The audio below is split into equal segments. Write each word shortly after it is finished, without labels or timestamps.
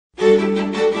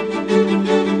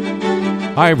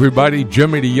Hi, everybody.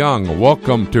 Jimmy DeYoung.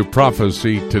 Welcome to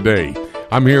Prophecy Today.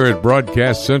 I'm here at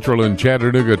Broadcast Central in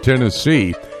Chattanooga,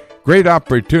 Tennessee. Great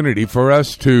opportunity for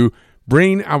us to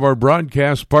bring our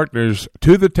broadcast partners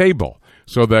to the table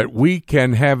so that we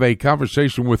can have a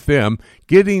conversation with them,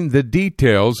 getting the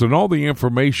details and all the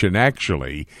information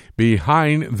actually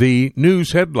behind the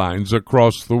news headlines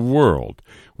across the world.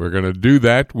 We're going to do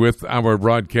that with our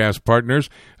broadcast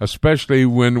partners, especially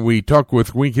when we talk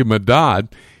with Winky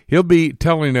Madad. He'll be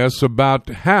telling us about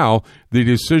how the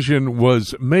decision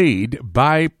was made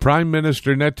by Prime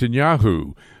Minister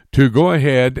Netanyahu to go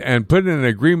ahead and put an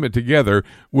agreement together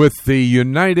with the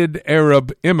United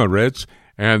Arab Emirates.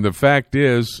 And the fact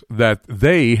is that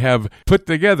they have put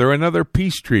together another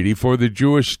peace treaty for the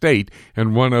Jewish state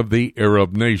and one of the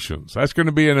Arab nations. That's going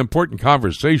to be an important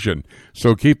conversation,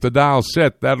 so keep the dial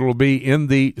set. That'll be in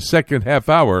the second half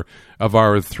hour of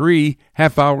our 3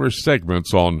 half-hour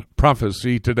segments on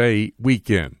Prophecy Today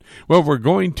Weekend. Well, we're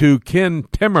going to Ken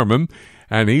Timmerman,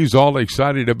 and he's all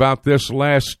excited about this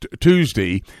last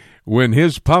Tuesday when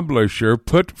his publisher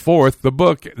put forth the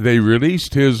book. They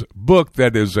released his book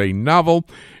that is a novel.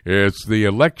 It's The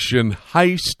Election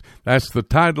Heist. That's the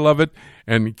title of it.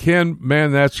 And Ken,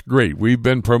 man, that's great. We've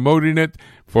been promoting it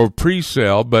for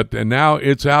pre-sale, but now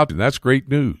it's out, and that's great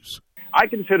news. I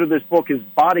consider this book as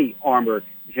body armor,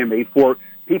 Jimmy, for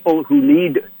people who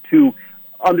need to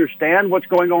understand what's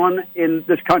going on in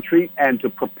this country and to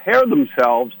prepare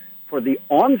themselves for the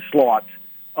onslaught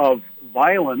of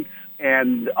violence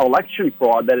and election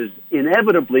fraud that is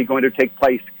inevitably going to take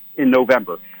place in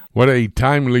November. What a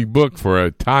timely book for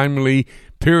a timely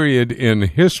period in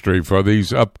history for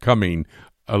these upcoming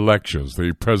elections,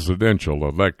 the presidential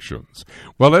elections.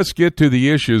 Well, let's get to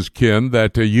the issues, Ken,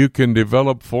 that you can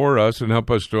develop for us and help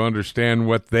us to understand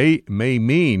what they may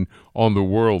mean on the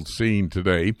world scene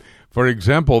today. For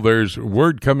example, there's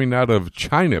word coming out of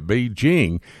China,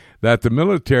 Beijing, that the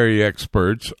military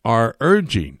experts are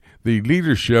urging the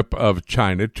leadership of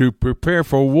China to prepare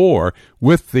for war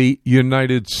with the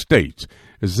United States.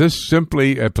 Is this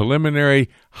simply a preliminary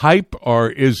hype, or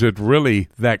is it really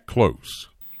that close?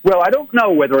 Well, I don't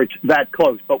know whether it's that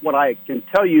close, but what I can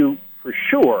tell you for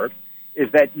sure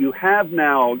is that you have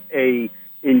now a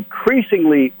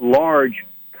increasingly large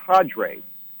cadre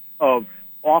of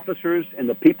officers in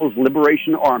the People's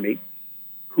Liberation Army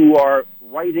who are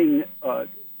writing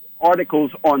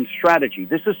articles on strategy.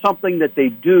 This is something that they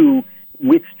do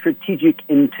with strategic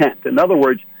intent. In other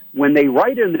words, when they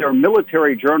write in their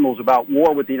military journals about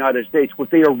war with the United States,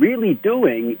 what they are really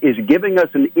doing is giving us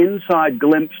an inside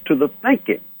glimpse to the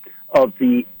thinking of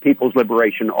the People's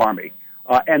Liberation Army.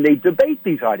 And they debate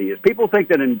these ideas. People think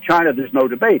that in China there's no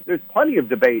debate. There's plenty of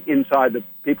debate inside the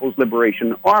People's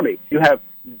Liberation Army. You have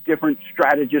different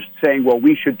strategists saying, well,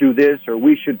 we should do this or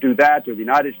we should do that, or the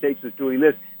United States is doing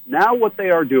this. Now what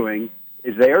they are doing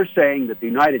is they are saying that the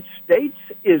United States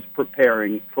is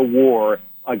preparing for war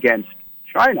against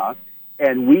China,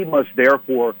 and we must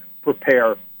therefore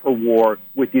prepare for war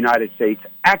with the United States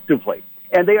actively.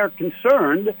 And they are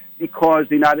concerned because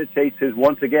the United States has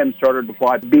once again started to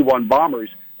fly B-1 bombers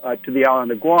to the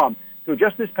island of Guam. So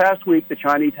just this past week, the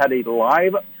Chinese had a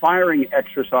live firing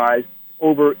exercise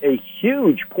over a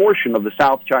huge portion of the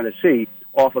South China Sea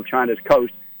off of China's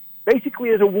coast,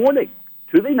 basically as a warning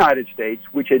to the United States,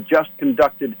 which had just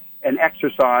conducted an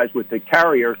exercise with the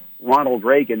carrier Ronald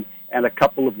Reagan and a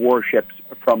couple of warships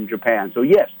from Japan. So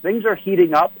yes, things are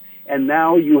heating up, and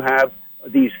now you have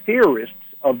these theorists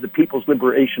of the People's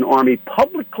Liberation Army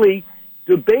publicly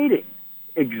debating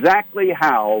exactly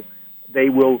how they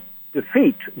will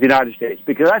defeat the United States,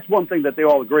 because that's one thing that they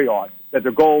all agree on, that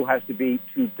their goal has to be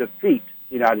to defeat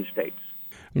the United States.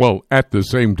 Well, at the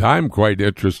same time, quite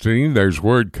interesting, there's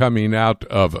word coming out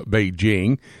of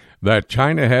Beijing that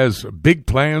China has big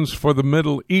plans for the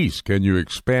Middle East. Can you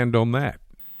expand on that?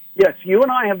 Yes, you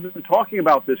and I have been talking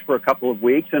about this for a couple of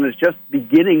weeks, and it's just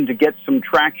beginning to get some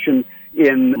traction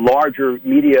in larger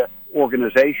media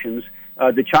organizations.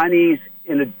 The Chinese,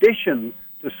 in addition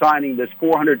to signing this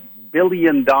 $400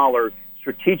 billion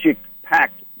strategic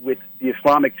pact with the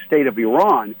Islamic State of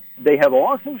Iran, they have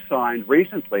also signed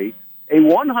recently a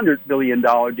 $100 billion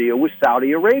deal with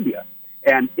Saudi Arabia.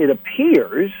 And it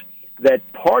appears that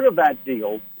part of that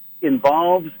deal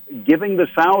involves giving the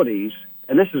Saudis,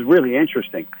 and this is really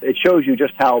interesting, it shows you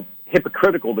just how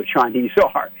hypocritical the Chinese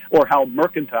are, or how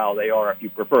mercantile they are, if you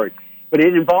prefer it. But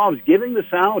it involves giving the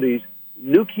Saudis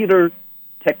nuclear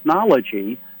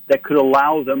technology that could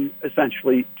allow them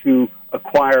essentially to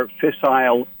acquire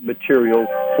fissile material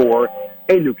for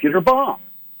a nuclear bomb.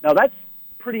 Now, that's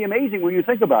pretty amazing when you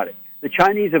think about it. The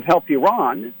Chinese have helped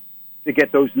Iran to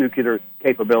get those nuclear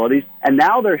capabilities. And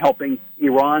now they're helping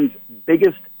Iran's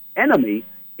biggest enemy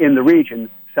in the region,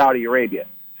 Saudi Arabia.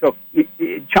 So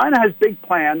China has big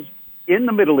plans in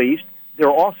the Middle East. They're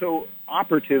also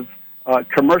operative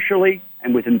commercially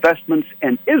and with investments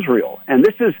in Israel. And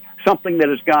this is something that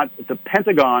has got the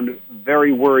Pentagon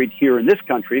very worried here in this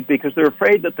country because they're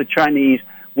afraid that the Chinese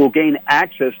will gain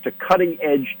access to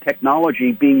cutting-edge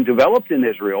technology being developed in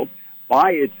Israel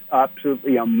by its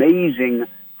absolutely amazing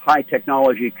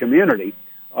high-technology community.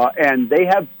 And they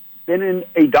have been in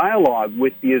a dialogue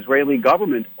with the Israeli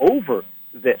government over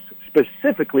this,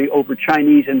 specifically over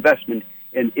Chinese investment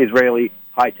in Israeli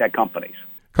high-tech companies.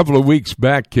 A couple of weeks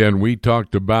back, Ken, we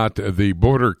talked about the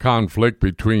border conflict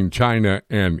between China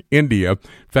and India. In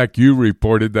fact, you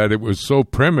reported that it was so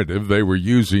primitive they were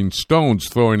using stones,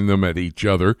 throwing them at each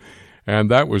other, and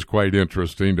that was quite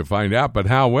interesting to find out. But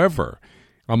however,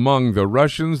 among the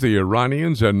Russians, the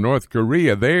Iranians, and North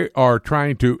Korea, they are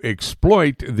trying to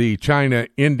exploit the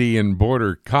China-Indian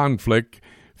border conflict,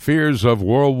 fears of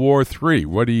World War III.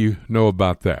 What do you know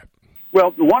about that?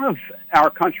 Well, one of our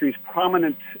country's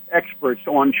prominent experts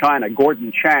on China,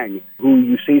 Gordon Chang, who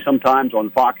you see sometimes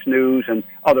on Fox News and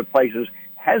other places,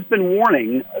 has been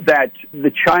warning that the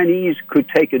Chinese could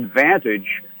take advantage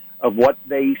of what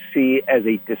they see as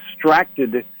a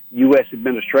distracted U.S.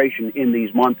 administration in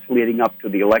these months leading up to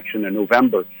the election in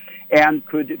November, and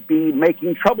could be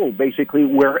making trouble basically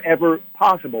wherever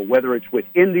possible, whether it's with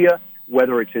India,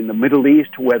 whether it's in the Middle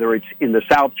East, whether it's in the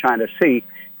South China Sea,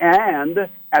 and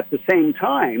at the same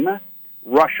time,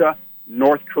 Russia,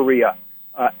 North Korea,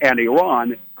 and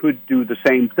Iran could do the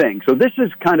same thing. So this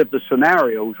is kind of the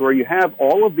scenarios where you have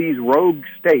all of these rogue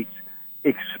states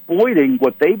exploiting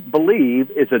what they believe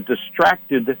is a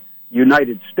distracted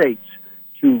United States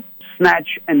to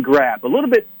snatch and grab. A little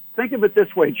bit, think of it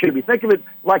this way, Jimmy. Think of it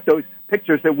like those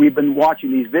pictures that we've been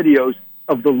watching, these videos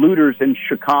of the looters in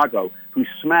Chicago who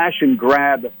smash and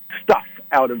grab stuff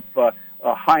out of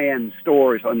high-end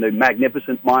stores on the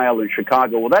Magnificent Mile in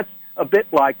Chicago. Well, that's a bit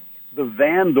like the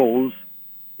vandals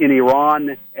in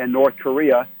Iran and North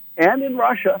Korea and in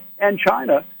Russia and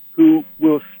China who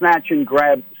will snatch and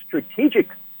grab strategic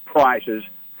prizes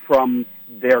from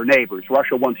their neighbors.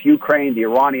 Russia wants Ukraine. The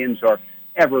Iranians are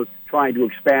ever trying to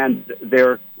expand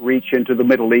their reach into the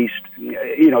Middle East.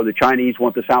 You know, the Chinese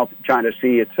want the South China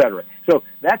Sea, etc. So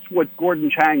that's what Gordon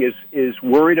Chang is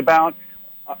worried about,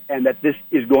 and that this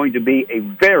is going to be a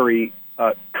very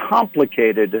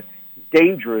complicated,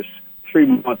 dangerous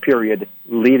 3-month period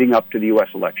leading up to the U.S.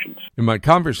 elections. In my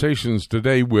conversations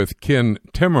today with Ken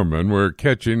Timmerman, we're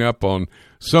catching up on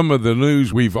some of the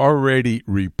news we've already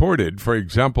reported. For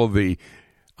example, the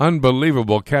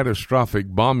unbelievable catastrophic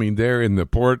bombing there in the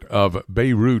port of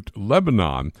Beirut,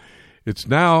 Lebanon. It's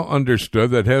now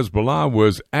understood that Hezbollah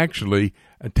was actually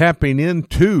tapping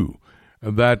into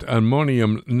that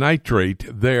ammonium nitrate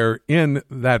there in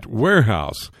that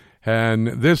warehouse. And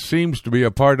this seems to be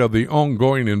a part of the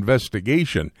ongoing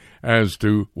investigation as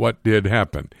to what did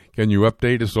happen. Can you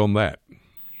update us on that?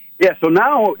 Yeah, so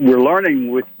now we're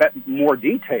learning with more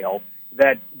detail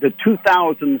that the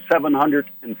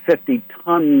 2,750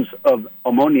 tons of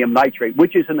ammonium nitrate,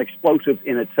 which is an explosive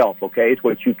in itself, okay, it's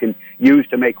what you can use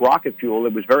to make rocket fuel.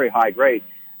 It was very high grade.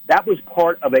 That was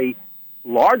part of a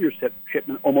larger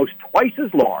shipment, almost twice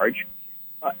as large,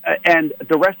 and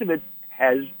the rest of it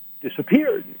has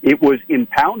disappeared. It was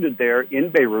impounded there in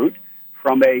Beirut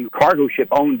from a cargo ship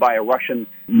owned by a Russian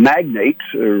magnate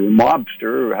or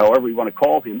mobster, or however you want to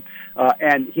call him,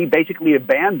 and he basically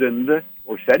abandoned,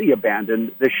 or said he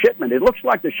abandoned, the shipment. It looks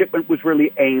like the shipment was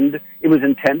really aimed, it was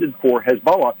intended for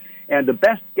Hezbollah, and the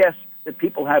best guess that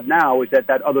people have now is that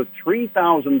that other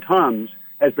 3,000 tons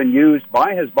has been used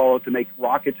by Hezbollah to make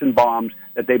rockets and bombs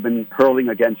that they've been hurling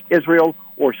against Israel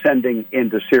or sending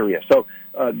into Syria. So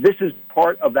this is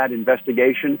part of that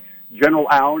investigation. General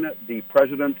Aoun, the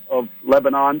president of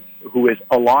Lebanon, who is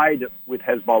allied with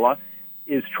Hezbollah,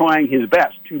 is trying his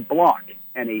best to block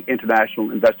any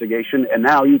international investigation, and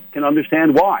now you can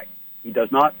understand why. He does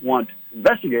not want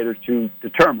investigators to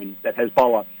determine that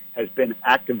Hezbollah has been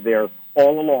active there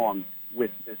all along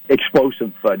with this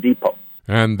explosive depot.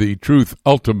 And the truth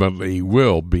ultimately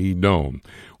will be known.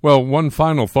 Well, one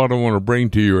final thought I want to bring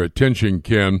to your attention,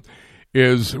 Ken,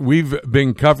 is we've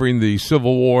been covering the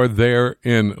civil war there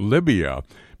in Libya,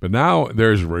 but now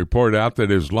there's a report out that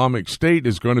Islamic State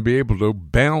is going to be able to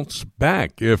bounce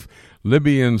back if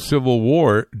Libyan civil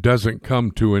war doesn't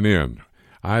come to an end.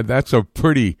 That's a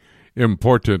pretty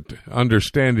important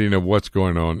understanding of what's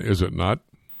going on, is it not?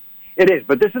 It is,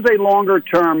 but this is a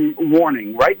longer-term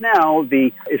warning. Right now,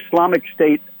 the Islamic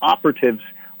State operatives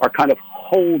are kind of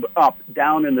holed up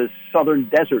down in the southern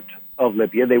desert of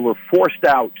Libya. They were forced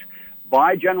out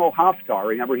by General Haftar.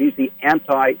 Remember, he's the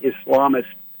anti-Islamist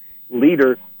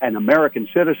leader, an American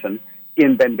citizen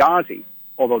in Benghazi,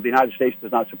 although the United States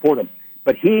does not support him.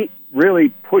 But he really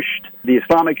pushed the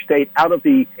Islamic State out of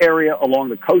the area along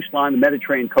the coastline, the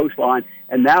Mediterranean coastline,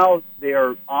 and now they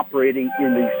are operating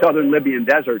in the southern Libyan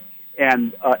desert.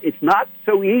 And it's not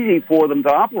so easy for them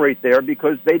to operate there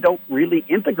because they don't really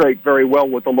integrate very well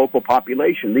with the local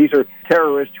population. These are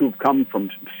terrorists who've come from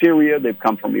Syria, they've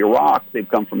come from Iraq, they've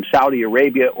come from Saudi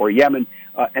Arabia or Yemen,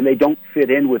 and they don't fit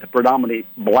in with the predominantly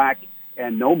black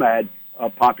and nomad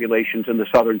populations in the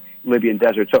southern Libyan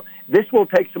desert. So this will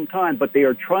take some time, but they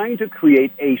are trying to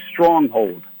create a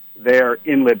stronghold there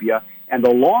in Libya. And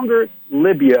the longer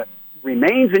Libya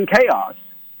remains in chaos,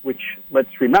 which, let's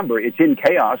remember, it's in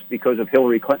chaos because of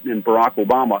Hillary Clinton and Barack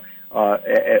Obama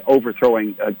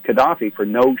overthrowing Gaddafi for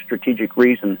no strategic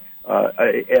reason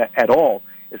at all.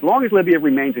 As long as Libya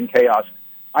remains in chaos,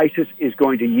 ISIS is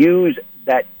going to use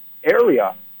that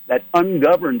area, that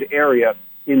ungoverned area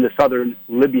in the southern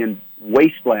Libyan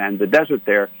wasteland, the desert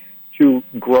there, to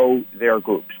grow their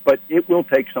groups. But it will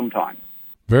take some time.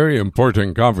 Very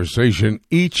important conversation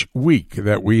each week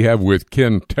that we have with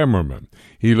Ken Timmerman.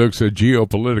 He looks at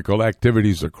geopolitical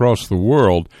activities across the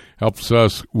world, helps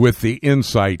us with the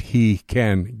insight he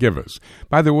can give us.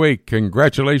 By the way,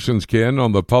 congratulations, Ken,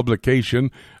 on the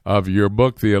publication of your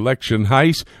book, The Election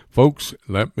Heist. Folks,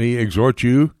 let me exhort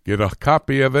you, get a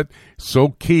copy of it. So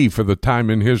key for the time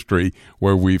in history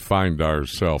where we find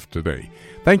ourselves today.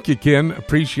 Thank you, Ken.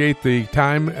 Appreciate the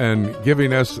time and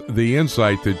giving us the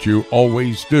insight that you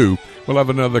always do. We'll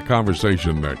have another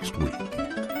conversation next week.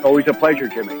 Always a pleasure,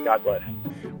 Jimmy. God bless.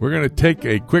 We're going to take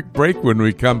a quick break. When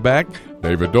we come back,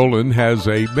 David Dolan has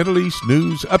a Middle East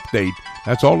news update.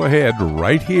 That's all ahead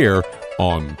right here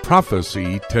on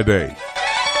Prophecy Today.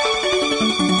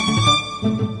 I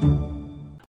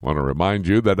want to remind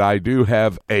you that I do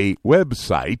have a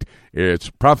website. It's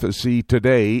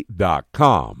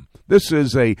prophecytoday.com. This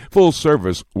is a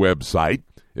full-service website.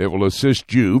 It will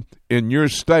assist you in your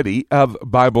study of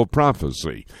Bible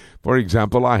prophecy. For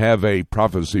example, I have a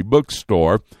prophecy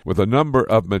bookstore with a number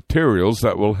of materials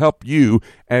that will help you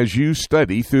as you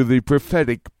study through the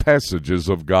prophetic passages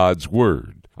of God's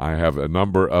Word. I have a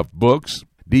number of books,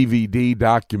 DVD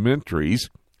documentaries,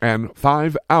 and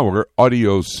 5-hour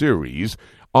audio series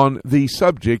on the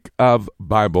subject of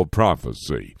Bible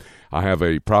prophecy. I have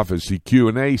a prophecy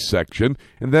Q&A section,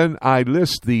 and then I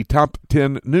list the top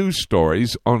 10 news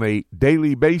stories on a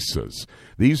daily basis.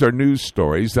 These are news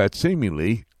stories that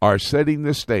seemingly are setting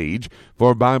the stage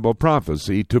for Bible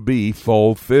prophecy to be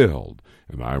fulfilled.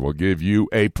 And I will give you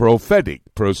a prophetic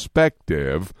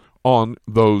perspective on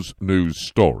those news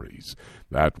stories.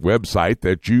 That website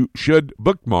that you should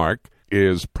bookmark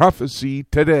is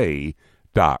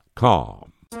prophecytoday.com.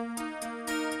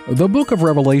 The book of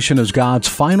Revelation is God's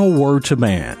final word to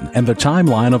man and the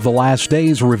timeline of the last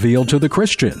days revealed to the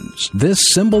Christians.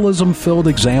 This symbolism-filled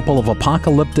example of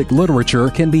apocalyptic literature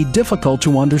can be difficult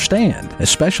to understand,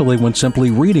 especially when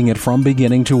simply reading it from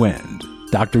beginning to end.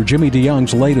 Dr. Jimmy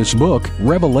DeYoung's latest book,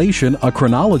 Revelation, A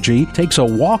Chronology, takes a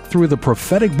walk through the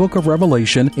prophetic book of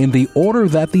Revelation in the order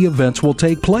that the events will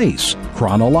take place,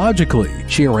 chronologically,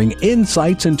 sharing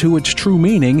insights into its true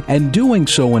meaning and doing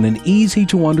so in an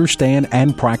easy-to-understand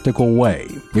and practical way.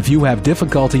 If you have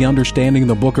difficulty understanding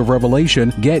the book of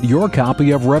Revelation, get your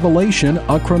copy of Revelation,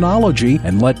 A Chronology,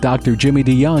 and let Dr. Jimmy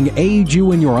DeYoung aid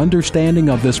you in your understanding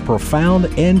of this profound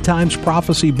end-times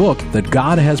prophecy book that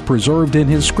God has preserved in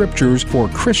His Scriptures for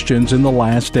Christians in the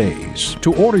last days.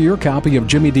 To order your copy of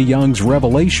Jimmy DeYoung's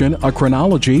Revelation, A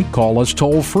Chronology, call us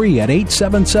toll-free at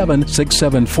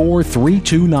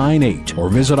 877-674-3298 or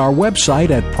visit our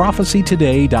website at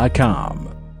prophecytoday.com.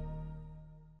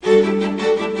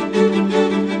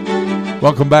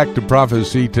 Welcome back to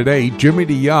Prophecy Today. Jimmy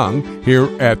DeYoung here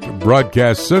at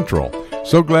Broadcast Central.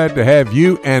 So glad to have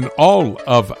you and all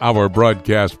of our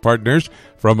broadcast partners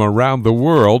from around the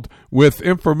world with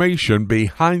information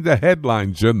behind the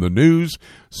headlines in the news,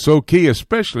 so key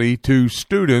especially to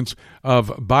students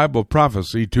of Bible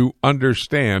prophecy to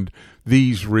understand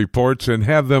these reports and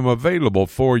have them available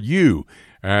for you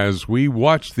as we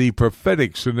watch the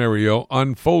prophetic scenario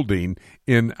unfolding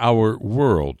in our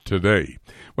world today.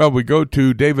 Well, we go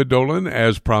to David Dolan,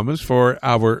 as promised, for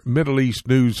our Middle East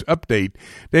news update.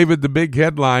 David, the big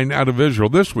headline out of Israel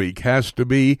this week has to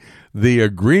be the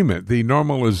agreement, the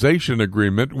normalization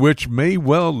agreement, which may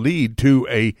well lead to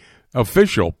a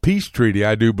official peace treaty,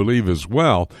 I do believe as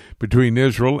well, between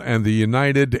Israel and the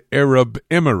United Arab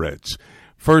Emirates.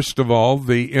 First of all,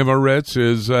 the Emirates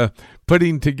is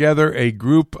putting together a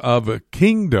group of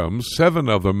kingdoms, 7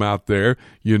 of them out there,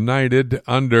 united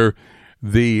under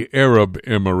the Arab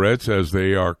Emirates, as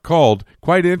they are called.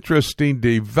 Quite interesting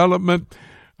development,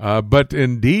 but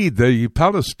indeed the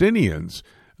Palestinians,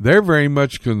 they're very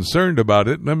much concerned about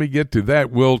it. Let me get to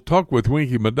that. We'll talk with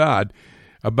Winky Madad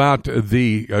about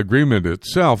the agreement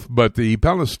itself, but the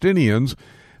Palestinians,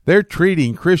 they're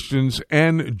treating Christians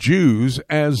and Jews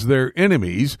as their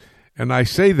enemies, and I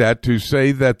say that to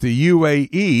say that the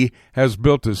UAE has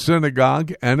built a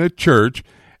synagogue and a church,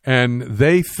 and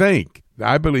they think,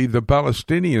 I believe the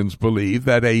Palestinians believe,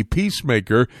 that a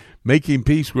peacemaker making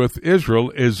peace with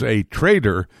Israel is a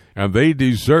traitor, and they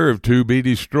deserve to be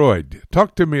destroyed.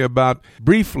 Talk to me about,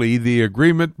 briefly, the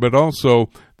agreement, but also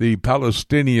the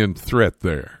Palestinian threat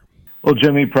there. Well,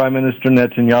 Jimmy, Prime Minister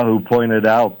Netanyahu pointed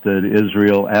out that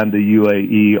Israel and the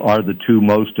UAE are the 2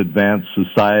 most advanced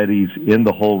societies in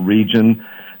the whole region.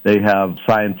 They have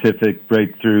scientific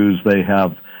breakthroughs. They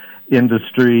have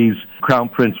industries. Crown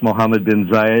Prince Mohammed bin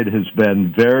Zayed has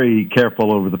been very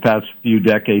careful over the past few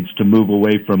decades to move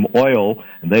away from oil,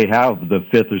 and they have the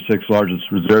 5th or 6th largest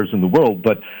reserves in the world,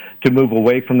 but to move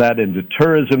away from that into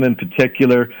tourism in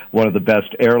particular, one of the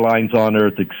best airlines on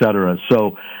earth, etc.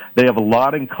 So they have a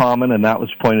lot in common, and that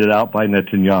was pointed out by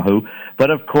Netanyahu.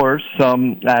 But of course,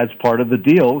 as part of the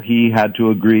deal, he had to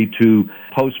agree to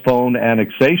postpone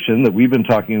annexation that we've been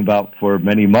talking about for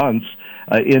many months,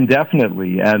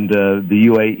 indefinitely. And the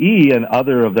UAE and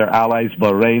other of their allies,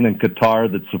 Bahrain and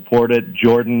Qatar, that support it,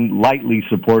 Jordan lightly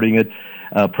supporting it,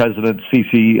 President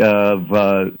Sisi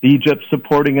of Egypt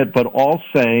supporting it, but all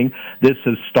saying this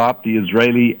has stopped the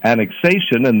Israeli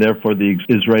annexation and therefore the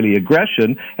Israeli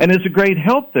aggression, and is a great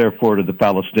help, therefore, to the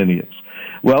Palestinians.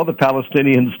 Well, the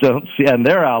Palestinians don't see, and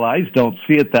their allies don't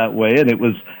see it that way, and it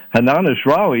was Hanan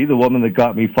Ashrawi, the woman that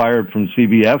got me fired from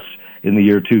CBS in the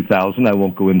year 2000. I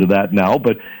won't go into that now,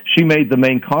 but she made the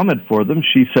main comment for them.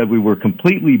 She said, we were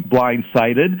completely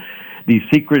blindsided. These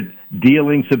secret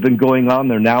dealings have been going on.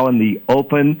 They're now in the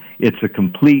open. It's a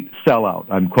complete sellout.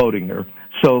 I'm quoting her.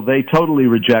 So they totally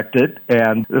reject it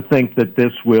and think that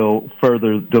this will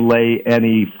further delay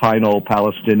any final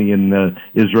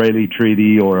Palestinian-Israeli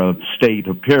treaty or a state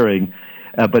appearing.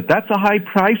 But that's a high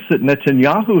price that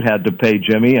Netanyahu had to pay,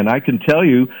 Jimmy, and I can tell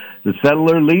you the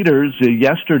settler leaders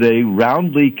yesterday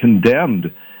roundly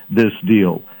condemned this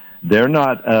deal. They're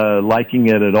not liking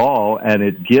it at all, and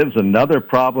it gives another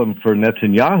problem for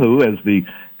Netanyahu as the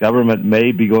government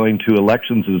may be going to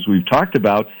elections, as we've talked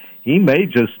about.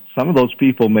 Some of those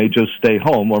people may just stay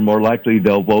home, or more likely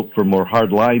they'll vote for more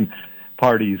hardline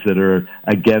parties that are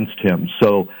against him.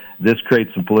 So this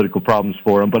creates some political problems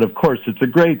for him. But of course, it's a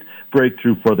great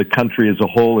breakthrough for the country as a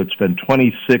whole. It's been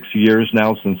 26 years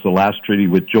now since the last treaty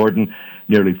with Jordan,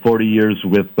 nearly 40 years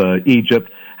with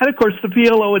Egypt. And of course, the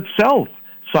PLO itself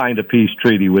signed a peace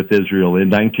treaty with Israel in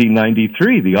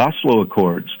 1993, the Oslo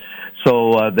Accords.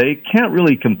 So they can't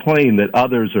really complain that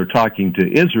others are talking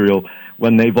to Israel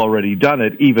when they've already done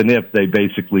it, even if they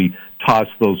basically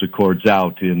tossed those accords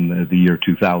out in the year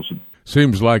 2000.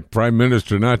 Seems like Prime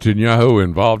Minister Netanyahu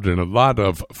involved in a lot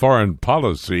of foreign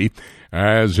policy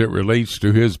as it relates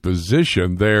to his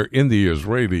position there in the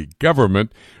Israeli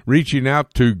government, reaching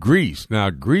out to Greece.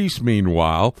 Now, Greece,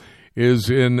 meanwhile, is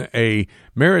in a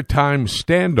maritime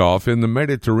standoff in the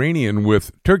Mediterranean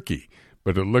with Turkey.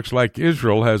 But it looks like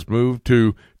Israel has moved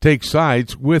to take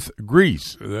sides with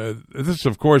Greece. This,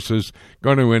 of course, is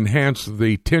going to enhance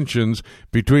the tensions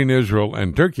between Israel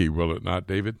and Turkey, will it not,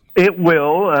 David? It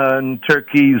will, and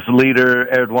Turkey's leader,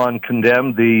 Erdogan,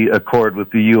 condemned the accord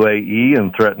with the UAE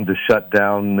and threatened to shut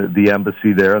down the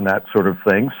embassy there and that sort of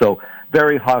thing. So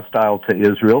very hostile to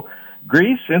Israel.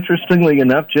 Greece, interestingly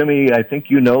enough, Jimmy, I think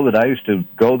you know that I used to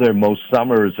go there most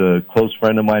summers. A close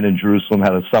friend of mine in Jerusalem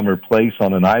had a summer place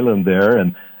on an island there,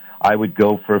 and I would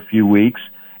go for a few weeks.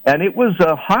 And it was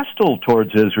hostile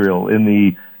towards Israel in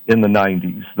the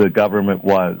 90s. The government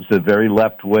was very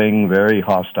left-wing, very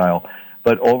hostile.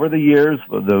 But over the years,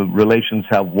 the relations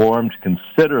have warmed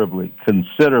considerably,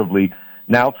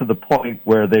 now to the point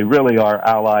where they really are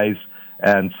allies.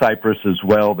 And Cyprus as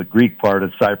well, the Greek part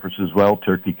of Cyprus as well.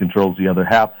 Turkey controls the other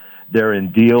half. They're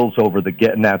in deals over the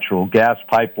natural gas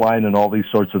pipeline and all these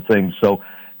sorts of things. So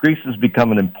Greece has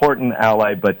become an important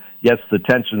ally, but yes, the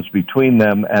tensions between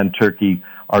them and Turkey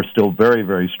are still very,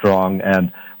 very strong,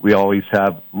 and we always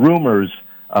have rumors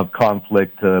of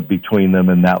conflict between them,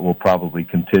 and that will probably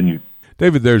continue.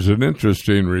 David, there's an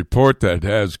interesting report that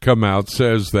has come out,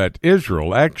 says that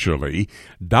Israel actually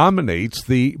dominates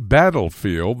the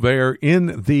battlefield there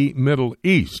in the Middle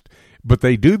East. But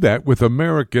they do that with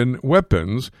American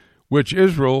weapons, which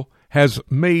Israel has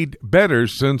made better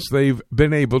since they've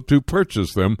been able to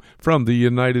purchase them from the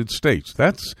United States.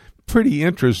 That's pretty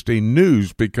interesting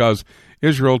news, because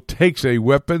Israel takes a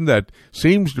weapon that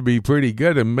seems to be pretty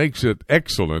good and makes it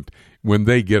excellent when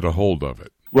they get a hold of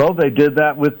it. Well, they did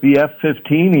that with the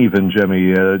F-15 even,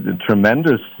 Jimmy. A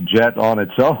tremendous jet on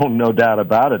its own, no doubt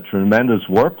about it, tremendous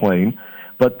warplane.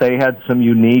 But they had some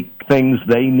unique things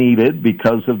they needed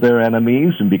because of their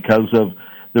enemies and because of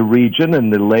the region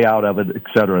and the layout of it, et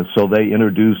cetera. So they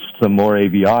introduced some more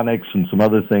avionics and some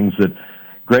other things that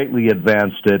greatly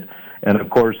advanced it. And, of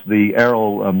course, the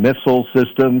Arrow missile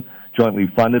system, jointly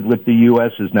funded with the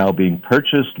U.S., is now being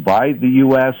purchased by the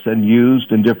U.S. and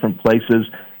used in different places.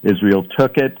 Israel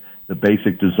took it, the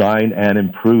basic design, and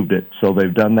improved it. So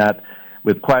they've done that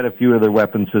with quite a few of their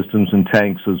weapon systems and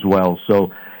tanks as well.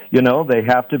 So, you know, they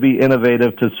have to be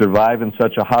innovative to survive in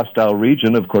such a hostile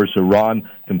region. Of course, Iran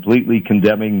completely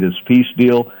condemning this peace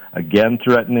deal, again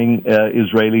threatening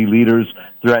Israeli leaders,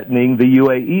 threatening the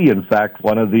UAE. In fact,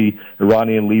 one of the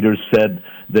Iranian leaders said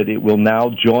that it will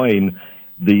now join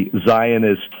the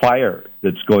Zionist fire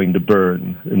that's going to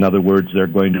burn. In other words, they're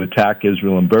going to attack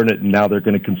Israel and burn it, and now they're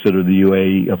going to consider the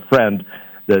UAE a friend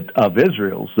of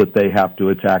Israel's that they have to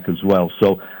attack as well.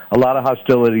 So a lot of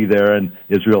hostility there, and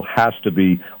Israel has to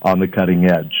be on the cutting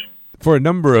edge. For a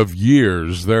number of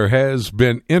years, there has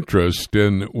been interest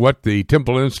in what the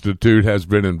Temple Institute has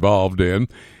been involved in,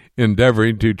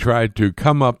 endeavoring to try to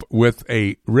come up with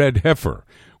a red heifer,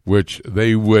 which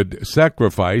they would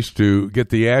sacrifice to get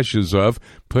the ashes of,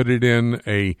 put it in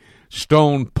a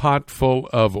stone pot full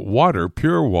of water,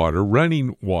 pure water,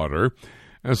 running water,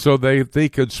 and so they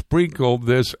could sprinkle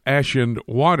this ashen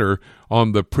water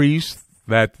on the priests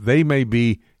that they may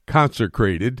be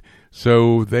consecrated,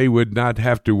 so they would not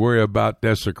have to worry about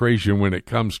desecration when it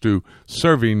comes to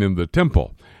serving in the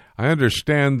temple. I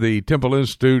understand the Temple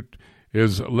Institute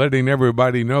is letting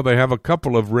everybody know they have a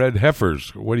couple of red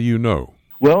heifers. What do you know?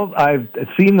 Well, I've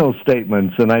seen those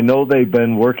statements, and I know they've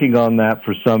been working on that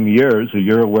for some years.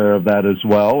 You're aware of that as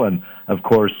well, and, of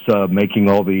course, making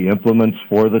all the implements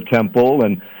for the temple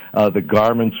and the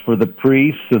garments for the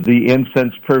priests, the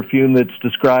incense perfume that's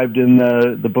described in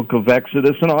the book of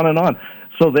Exodus, and on and on.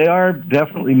 So they are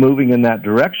definitely moving in that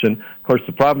direction. Of course,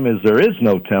 the problem is there is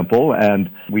no temple, and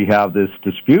we have this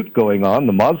dispute going on.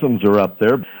 The Muslims are up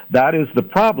there. That is the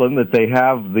problem, that they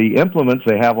have the implements,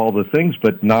 they have all the things,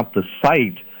 but not the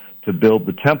site to build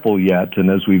the temple yet. And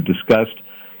as we've discussed,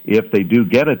 if they do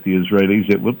get it, the Israelis,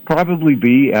 it will probably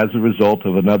be as a result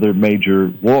of another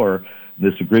major war.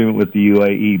 This agreement with the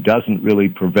UAE doesn't really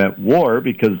prevent war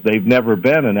because they've never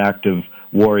been an active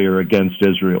warrior against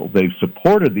Israel. They've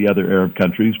supported the other Arab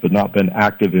countries, but not been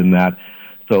active in that.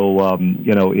 So,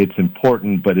 it's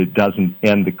important, but it doesn't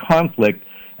end the conflict.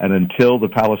 And until the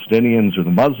Palestinians or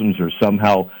the Muslims are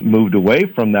somehow moved away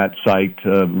from that site,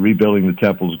 rebuilding the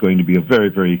temple is going to be a very,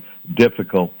 very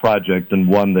difficult project, and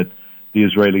one that the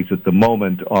Israelis at the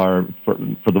moment are, for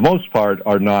the most part,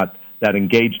 are not that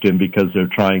engaged in, because they're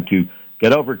trying to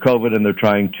get over COVID and they're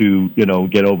trying to,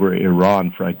 get over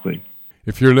Iran, frankly.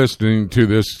 If you're listening to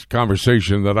this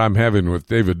conversation that I'm having with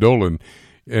David Dolan,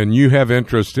 and you have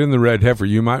interest in the red heifer,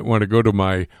 you might want to go to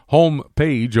my home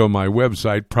page on my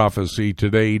website,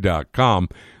 prophecytoday.com.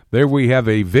 There we have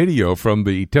a video from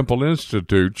the Temple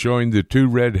Institute showing the two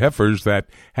red heifers that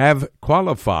have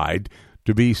qualified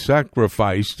to be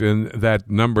sacrificed in that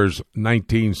Numbers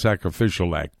 19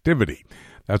 sacrificial activity.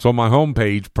 That's on my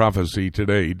homepage,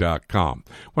 prophecytoday.com.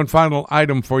 One final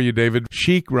item for you, David.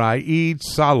 Sheikh Raed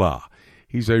Salah,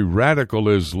 he's a radical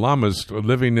Islamist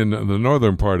living in the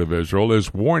northern part of Israel,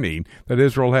 is warning that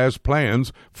Israel has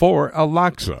plans for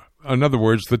Al-Aqsa. In other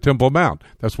words, the Temple Mount.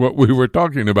 That's what we were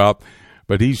talking about.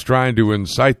 But he's trying to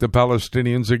incite the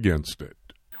Palestinians against it.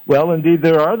 Well, indeed,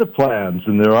 there are the plans,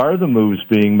 and there are the moves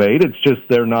being made. It's just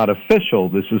they're not official.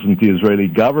 This isn't the Israeli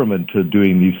government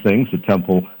doing these things. The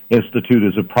Temple Institute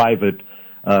is a private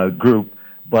group.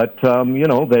 But,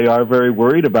 they are very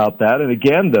worried about that. And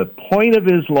again, the point of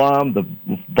Islam, the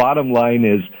bottom line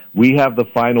is we have the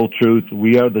final truth.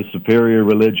 We are the superior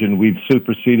religion. We've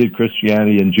superseded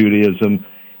Christianity and Judaism.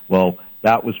 Well,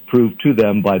 that was proved to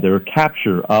them by their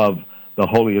capture of the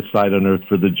holiest site on earth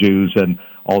for the Jews and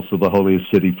also the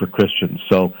holiest city for Christians.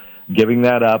 So giving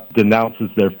that up denounces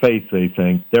their faith, they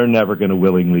think. They're never going to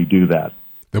willingly do that.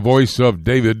 The voice of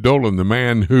David Dolan, the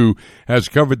man who has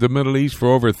covered the Middle East for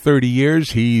over 30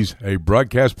 years. He's a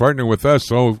broadcast partner with us,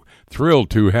 so thrilled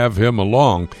to have him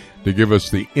along to give us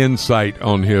the insight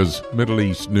on his Middle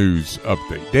East news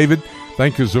update. David,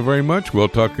 thank you so very much. We'll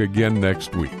talk again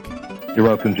next week. You're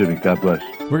welcome, Jimmy. God bless.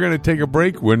 We're going to take a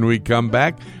break. When we come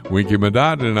back, Winky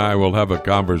Madad and I will have a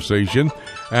conversation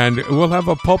and we'll have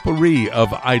a potpourri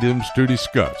of items to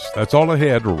discuss. That's all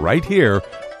ahead right here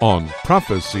on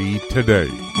Prophecy Today.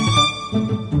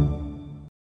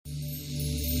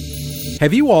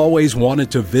 Have you always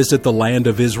wanted to visit the land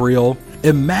of Israel?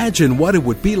 Imagine what it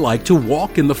would be like to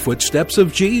walk in the footsteps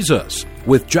of Jesus.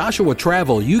 With Joshua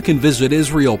Travel, you can visit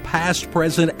Israel past,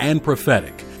 present, and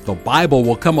prophetic. The Bible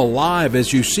will come alive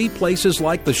as you see places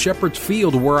like the Shepherd's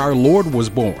Field where our Lord was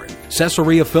born,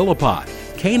 Caesarea Philippi,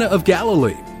 Cana of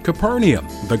Galilee, Capernaum,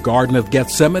 the Garden of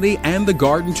Gethsemane, and the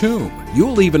Garden Tomb.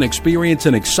 You'll even experience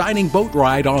an exciting boat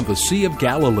ride on the Sea of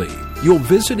Galilee. You'll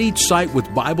visit each site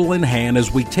with Bible in hand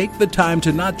as we take the time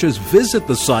to not just visit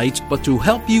the sites, but to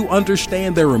help you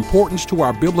understand their importance to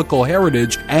our biblical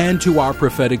heritage and to our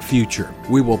prophetic future.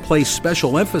 We will place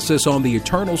special emphasis on the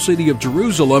eternal city of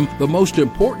Jerusalem, the most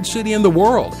important city in the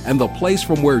world, and the place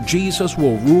from where Jesus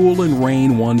will rule and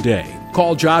reign one day.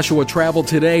 Call Joshua Travel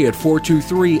today at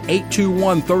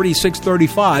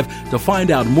 423-821-3635 to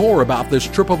find out more about this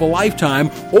trip of a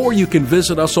lifetime, or you can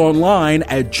visit us online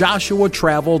at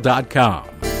joshuatravel.com.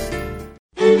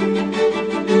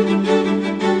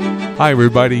 Hi,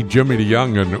 everybody. Jimmy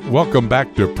DeYoung, and welcome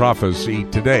back to Prophecy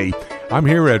Today. I'm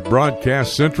here at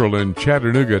Broadcast Central in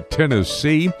Chattanooga,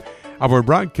 Tennessee. Our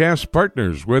broadcast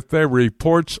partners with their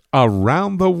reports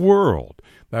around the world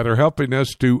that are helping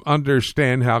us to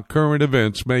understand how current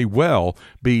events may well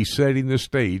be setting the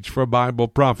stage for Bible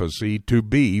prophecy to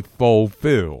be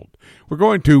fulfilled. We're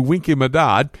going to Winky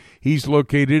Madad. He's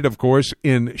located, of course,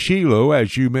 in Shiloh,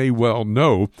 as you may well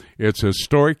know. It's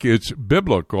historic, it's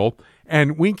biblical,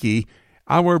 and Winky,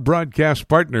 our broadcast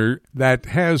partner that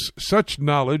has such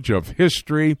knowledge of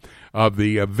history, of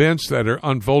the events that are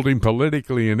unfolding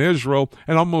politically in Israel,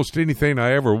 and almost anything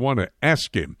I ever want to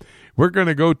ask him. We're going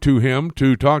to go to him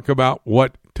to talk about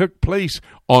what took place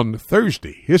on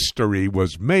Thursday. History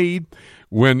was made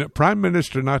when Prime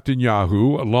Minister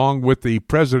Netanyahu, along with the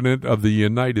President of the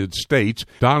United States,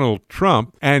 Donald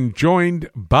Trump, and joined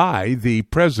by the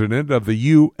President of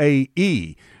the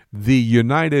UAE, the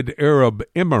United Arab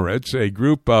Emirates, a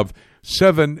group of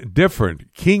 7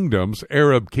 different kingdoms,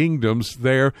 Arab kingdoms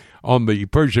there on the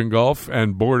Persian Gulf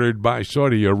and bordered by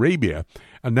Saudi Arabia,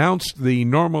 announced the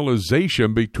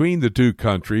normalization between the two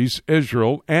countries,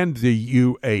 Israel and the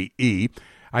UAE,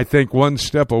 I think one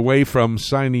step away from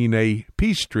signing a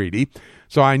peace treaty.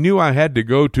 So I knew I had to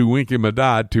go to Winky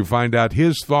Madad to find out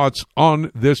his thoughts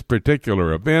on this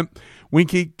particular event.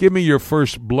 Winky, give me your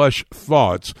first blush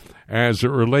thoughts as it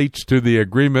relates to the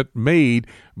agreement made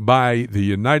by the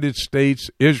United States,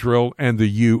 Israel, and the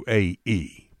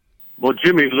UAE. Well,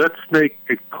 Jimmy, let's make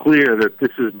it clear that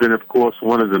this has been, of course,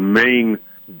 one of the main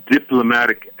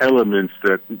diplomatic elements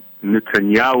that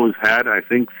Netanyahu has had, I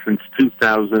think, since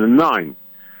 2009,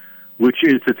 which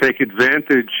is to take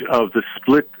advantage of the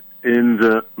split in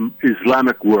the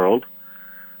Islamic world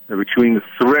between the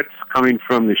threats coming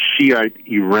from the Shiite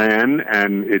Iran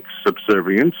and its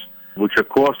subservience, which, of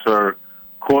course, are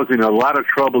causing a lot of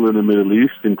trouble in the Middle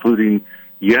East, including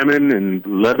Yemen and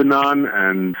Lebanon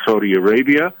and Saudi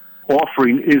Arabia,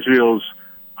 offering Israel's,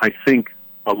 I think,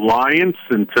 alliance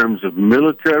in terms of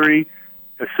military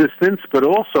assistance, but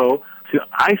also to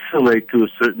isolate to a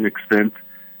certain extent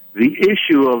the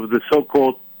issue of the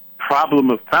so-called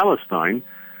problem of Palestine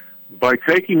by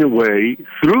taking away,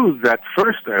 through that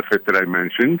first effort that I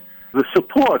mentioned, the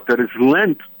support that is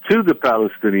lent to the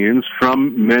Palestinians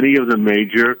from many of the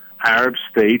major Arab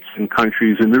states and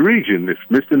countries in the region. If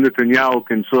Mr. Netanyahu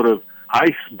can sort of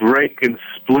ice break and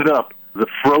split up the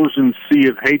frozen sea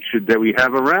of hatred that we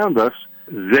have around us,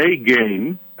 they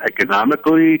gain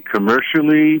economically,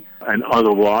 commercially, and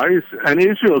otherwise, and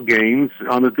Israel gains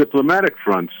on the diplomatic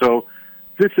front. So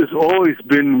this has always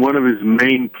been one of his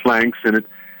main planks, and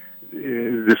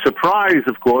the surprise,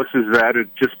 of course, is that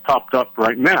it just popped up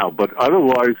right now. But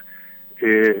otherwise,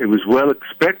 it was well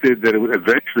expected that it would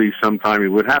eventually, sometime, it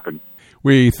would happen.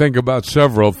 We think about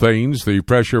several things: the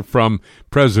pressure from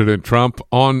President Trump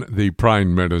on the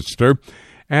Prime Minister,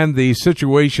 and the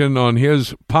situation on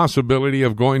his possibility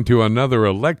of going to another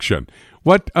election.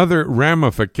 What other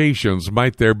ramifications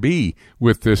might there be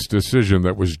with this decision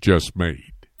that was just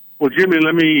made? Well, Jimmy,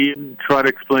 let me try to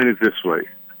explain it this way.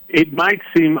 It might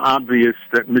seem obvious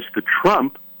that Mr.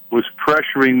 Trump was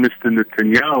pressuring Mr.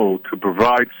 Netanyahu to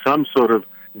provide some sort of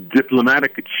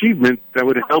diplomatic achievement that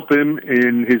would help him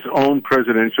in his own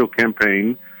presidential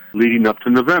campaign leading up to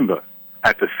November.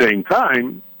 At the same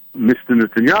time, Mr.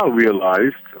 Netanyahu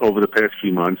realized over the past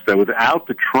few months that without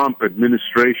the Trump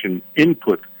administration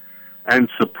input and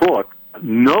support,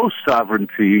 no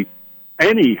sovereignty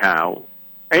anyhow,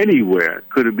 anywhere,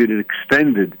 could have been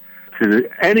extended to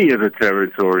any of the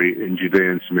territory in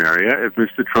Judea and Samaria if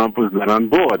Mr. Trump was not on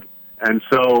board. And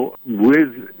so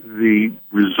with the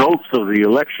results of the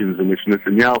elections in which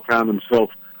Netanyahu found himself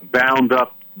bound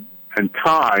up and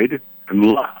tied and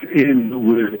locked in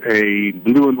with a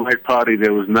blue and white party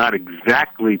that was not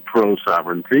exactly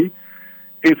pro-sovereignty,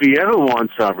 if he ever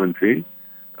wants sovereignty,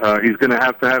 he's going to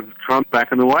have Trump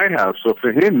back in the White House. So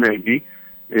for him, maybe,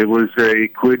 it was a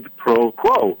quid pro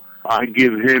quo. I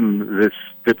give him this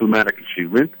diplomatic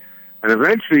achievement, and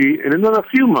eventually, in another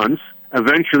few months,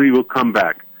 eventually we'll come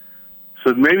back.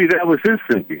 So maybe that was his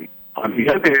thinking. On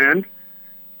the other hand,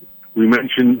 we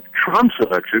mentioned Trump's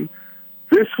election.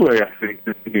 This way, I think,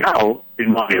 Netanyahu,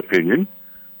 in my opinion,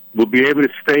 will be able to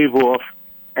stave off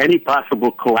any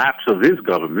possible collapse of his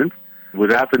government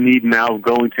without the need now of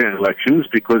going to elections,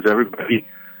 because everybody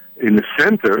in the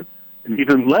center, and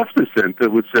even left of center,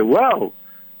 would say, well,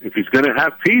 if he's going to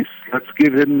have peace, let's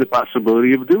give him the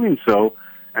possibility of doing so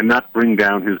and not bring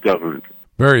down his government.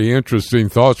 Very interesting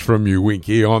thoughts from you,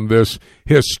 Winky, on this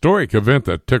historic event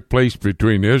that took place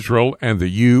between Israel and the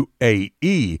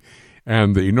UAE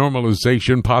and the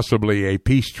normalization, possibly a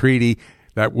peace treaty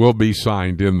that will be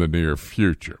signed in the near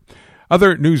future.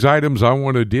 Other news items I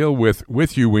want to deal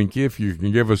with you, Winky, if you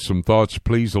can give us some thoughts,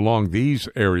 please, along these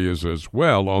areas as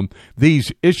well on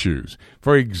these issues.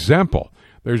 For example,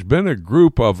 there's been a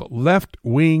group of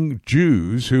left-wing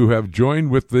Jews who have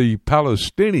joined with the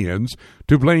Palestinians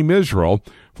to blame Israel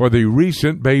for the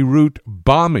recent Beirut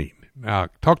bombing. Now,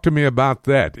 talk to me about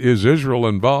that. Is Israel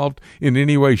involved in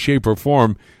any way, shape, or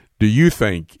form, do you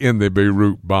think, in the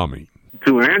Beirut bombing?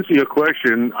 To answer your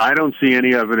question, I don't see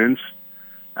any evidence,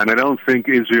 and I don't think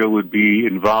Israel would be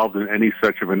involved in any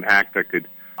such of an act that could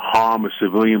harm a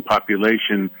civilian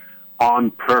population on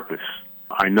purpose.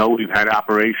 I know we've had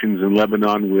operations in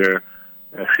Lebanon where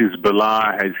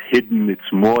Hezbollah has hidden its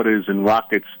mortars and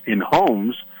rockets in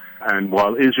homes, and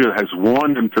while Israel has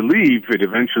warned them to leave, it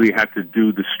eventually had to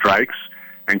do the strikes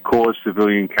and cause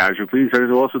civilian casualties, as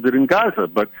it also did in Gaza,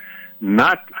 but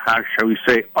not, how shall we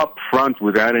say, up front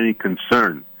without any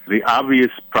concern. The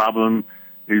obvious problem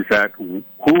is that who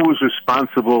was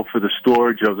responsible for the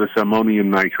storage of this ammonium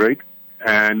nitrate?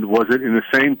 And was it in the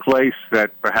same place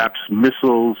that perhaps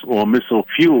missiles or missile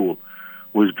fuel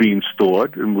was being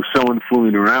stored, and was someone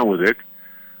fooling around with it?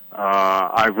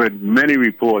 I've read many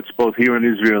reports, both here in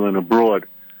Israel and abroad,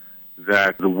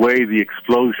 that the way the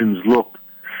explosions looked,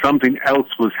 something else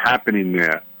was happening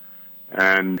there.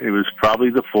 And it was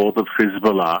probably the fault of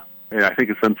Hezbollah. And I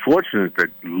think it's unfortunate that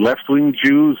left-wing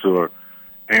Jews or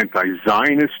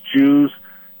anti-Zionist Jews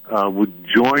would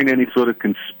join any sort of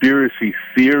conspiracy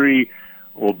theory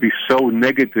or be so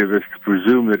negative as to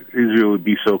presume that Israel would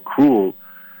be so cruel,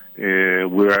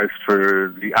 whereas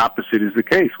for the opposite is the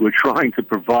case. We're trying to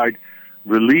provide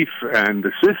relief and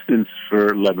assistance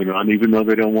for Lebanon, even though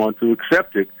they don't want to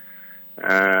accept it.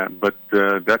 But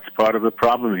that's part of the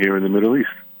problem here in the Middle East.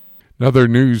 Another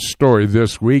news story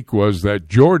this week was that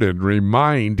Jordan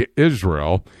reminded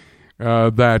Israel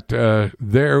that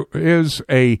there is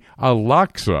a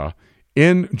Al-Aqsa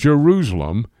in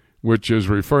Jerusalem, which is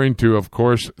referring to, of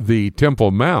course, the Temple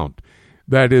Mount,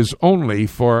 that is only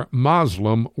for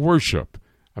Muslim worship.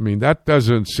 I mean, that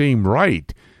doesn't seem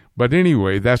right. But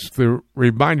anyway, that's the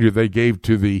reminder they gave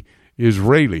to the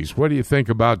Israelis. What do you think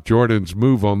about Jordan's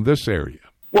move on this area?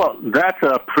 Well, that's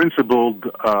a principled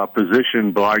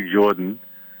position by Jordan.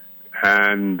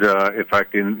 And if I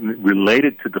can relate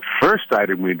it to the first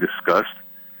item we discussed,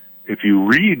 if you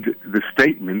read the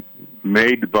statement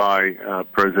made by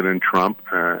President Trump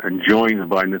and joined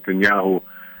by Netanyahu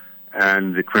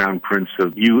and the Crown Prince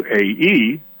of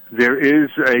UAE, there is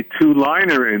a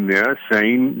two-liner in there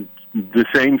saying the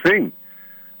same thing.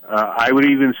 I would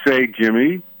even say,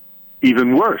 Jimmy,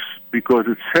 even worse, because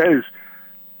it says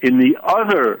in the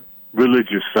other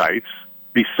religious sites,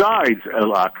 besides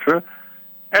Al-Aqsa,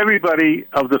 everybody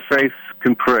of the faith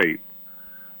can pray.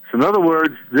 So in other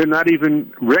words, they're not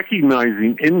even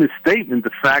recognizing in the statement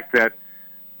the fact that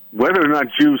whether or not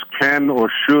Jews can or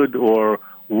should or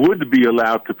would be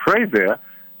allowed to pray there,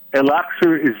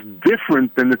 Al-Aqsa is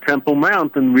different than the Temple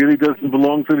Mount and really doesn't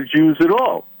belong to the Jews at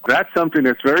all. That's something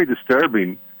that's very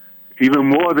disturbing, even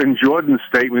more than Jordan's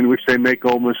statement, which they make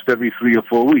almost every 3 or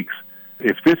 4 weeks.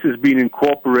 If this is being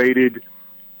incorporated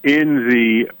in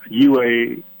the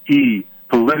UAE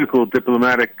political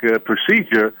diplomatic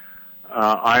procedure,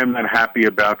 I am not happy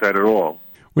about that at all.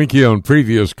 Winky, on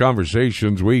previous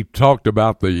conversations, we talked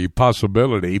about the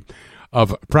possibility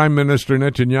of Prime Minister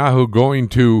Netanyahu going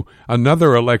to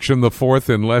another election, the fourth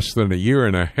in less than a year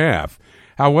and a half.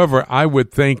 However, I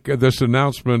would think this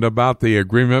announcement about the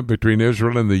agreement between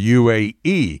Israel and the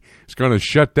UAE is going to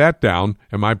shut that down.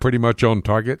 Am I pretty much on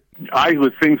target? I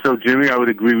would think so, Jimmy. I would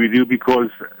agree with you because,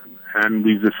 and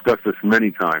we've discussed this many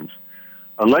times,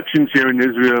 elections here in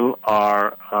Israel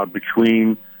are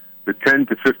between the 10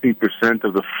 to 15%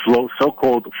 of the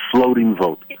so-called floating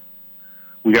vote.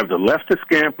 We have the leftist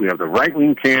camp, we have the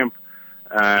right-wing camp,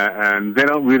 and they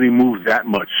don't really move that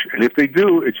much. And if they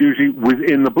do, it's usually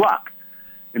within the bloc.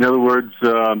 In other words,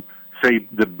 say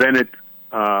the Bennett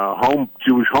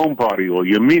Jewish Home Party or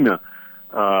Yamina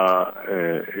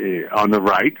on the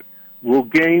right will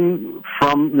gain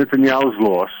from Netanyahu's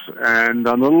loss, and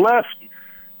on the left,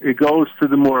 it goes to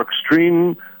the more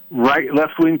extreme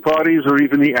left-wing parties or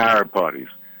even the Arab parties.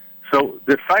 So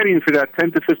they're fighting for that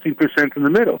 10 to 15% in the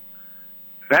middle.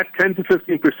 That 10 to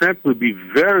 15% would be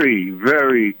very,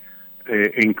 very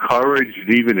encouraged,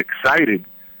 even excited,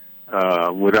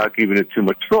 without giving it too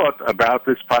much thought, about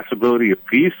this possibility of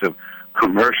peace, of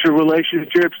commercial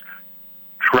relationships,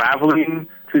 traveling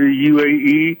to the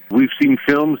UAE. We've seen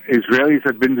films. Israelis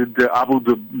have been to Abu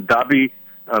Dhabi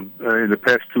in the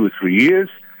past 2 or 3 years.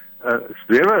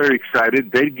 They're very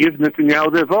excited. They'd give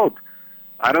Netanyahu their vote.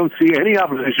 I don't see any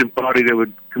opposition party that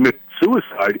would commit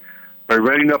suicide by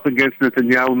running up against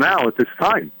Netanyahu now at this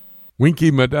time.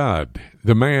 Winky Madad,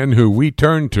 the man who we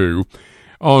turn to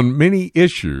on many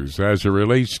issues as it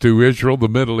relates to Israel, the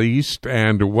Middle East,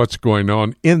 and what's going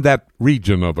on in that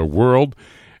region of the world.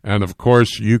 And, of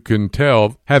course, you can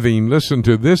tell, having listened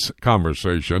to this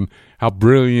conversation, how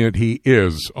brilliant he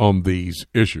is on these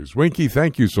issues. Winky,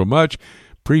 thank you so much.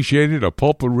 Appreciate it. A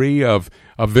potpourri of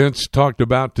events talked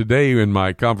about today in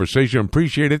my conversation.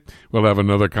 Appreciate it. We'll have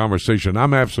another conversation,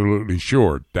 I'm absolutely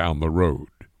sure, down the road.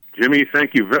 Jimmy,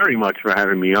 thank you very much for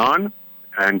having me on,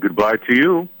 and goodbye to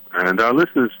you and our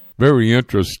listeners. Very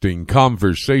interesting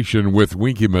conversation with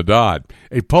Winky Madad,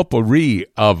 a potpourri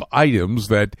of items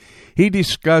that he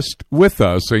discussed with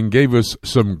us and gave us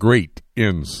some great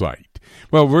insight.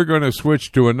 Well, we're going to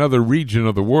switch to another region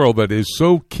of the world that is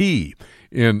so key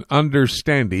in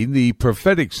understanding the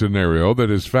prophetic scenario that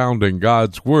is found in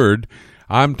God's Word.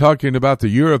 I'm talking about the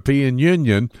European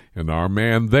Union and our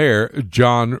man there,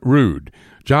 John Rood.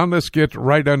 John, let's get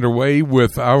right underway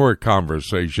with our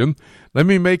conversation. Let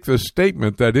me make the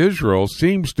statement that Israel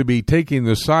seems to be taking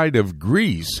the side of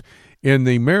Greece in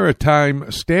the maritime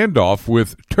standoff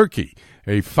with Turkey,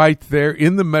 a fight there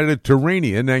in the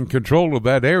Mediterranean and control of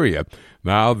that area.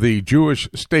 Now the Jewish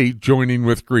state joining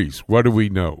with Greece. What do we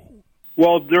know?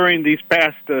 Well, during these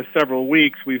past several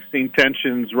weeks, we've seen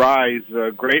tensions rise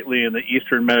greatly in the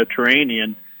eastern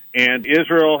Mediterranean, and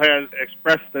Israel has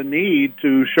expressed the need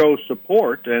to show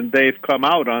support, and they've come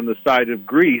out on the side of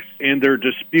Greece in their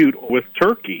dispute with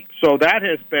Turkey. So that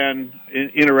has been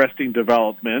an interesting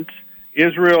development.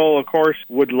 Israel, of course,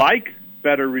 would like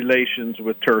better relations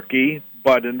with Turkey,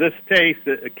 but in this case,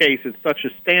 it's such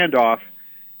a standoff,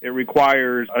 it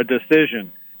requires a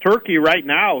decision. Turkey right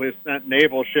now has sent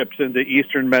naval ships into the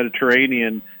eastern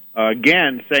Mediterranean,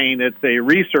 again saying it's a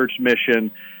research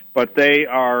mission, but they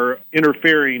are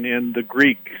interfering in the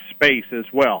Greek space as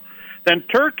well. Then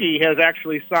Turkey has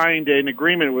actually signed an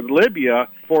agreement with Libya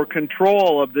for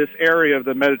control of this area of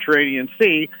the Mediterranean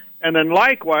Sea, and then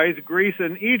likewise Greece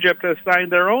and Egypt have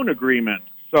signed their own agreement.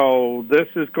 So this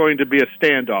is going to be a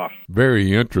standoff.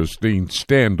 Very interesting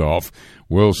standoff.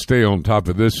 We'll stay on top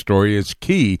of this story. It's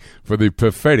key for the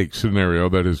prophetic scenario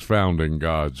that is found in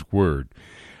God's Word.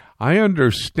 I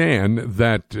understand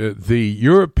that the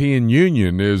European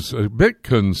Union is a bit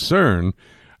concerned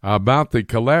about the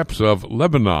collapse of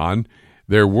Lebanon.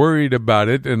 They're worried about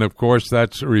it, and of course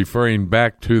that's referring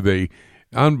back to the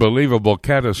unbelievable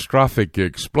catastrophic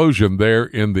explosion there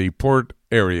in the port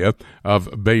area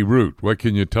of Beirut. What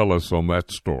can you tell us on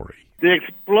that story? The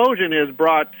explosion has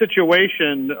brought a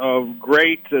situation of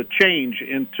great change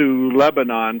into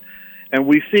Lebanon, and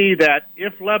we see that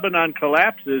if Lebanon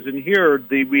collapses, and here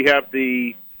we have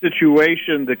the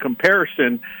situation, the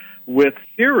comparison with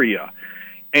Syria.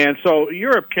 And so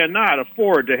Europe cannot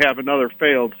afford to have another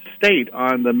failed state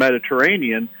on the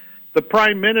Mediterranean. The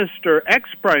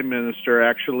ex-prime minister,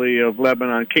 actually, of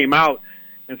Lebanon came out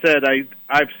and said,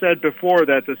 I've said before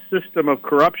that the system of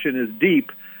corruption is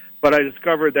deep, but I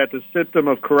discovered that the system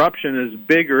of corruption is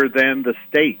bigger than the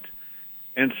state.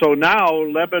 And so now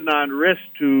Lebanon risks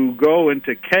to go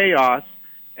into chaos,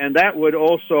 and that would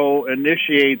also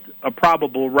initiate a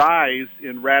probable rise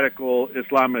in radical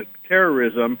Islamic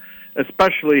terrorism,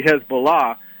 especially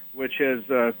Hezbollah, which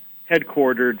has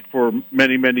headquartered for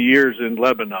many, many years in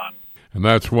Lebanon. And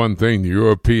that's one thing the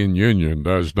European Union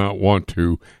does not want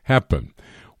to happen.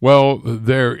 Well,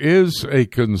 there is a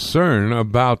concern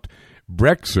about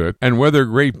Brexit and whether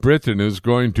Great Britain is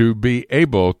going to be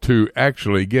able to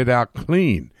actually get out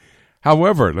clean.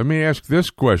 However, let me ask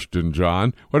this question,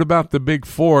 John. What about the big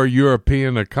four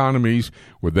European economies?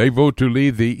 Would they vote to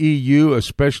leave the EU,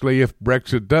 especially if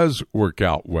Brexit does work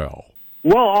out well?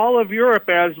 Well, all of Europe,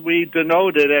 as we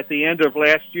denoted at the end of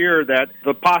last year, that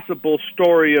the possible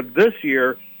story of this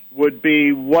year would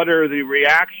be what are the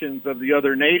reactions of the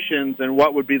other nations and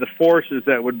what would be the forces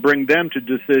that would bring them to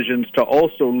decisions to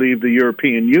also leave the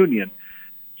European Union.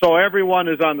 So everyone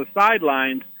is on the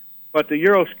sidelines, but the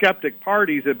Eurosceptic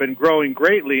parties have been growing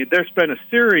greatly. There's been a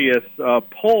serious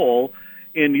poll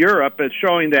in Europe that's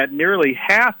showing that nearly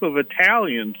half of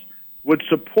Italians would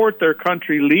support their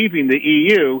country leaving the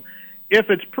EU if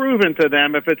it's proven to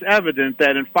them, if it's evident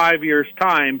that in 5 years'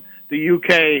 time, the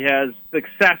UK has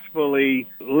successfully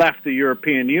left the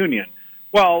European Union.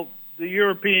 Well, the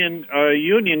European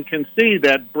Union can see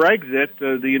that Brexit,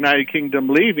 the United Kingdom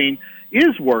leaving,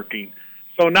 is working.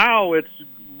 So now it's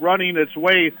running its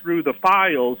way through the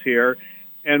files here,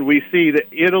 and we see that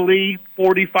Italy,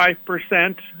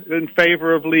 45% in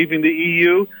favor of leaving the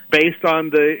EU, based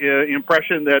on the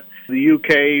impression that the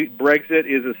UK Brexit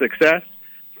is a success.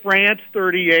 France,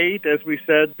 38%, as we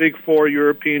said, big four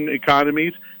European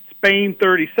economies. Spain,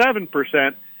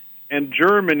 37%, and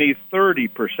Germany,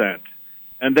 30%.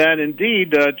 And then,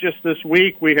 indeed, just this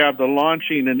week, we have the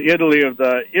launching in Italy of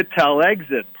the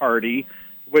Italexit Party,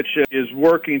 which is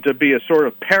working to be a sort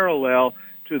of parallel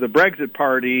to the Brexit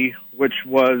Party, which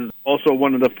was also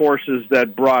one of the forces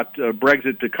that brought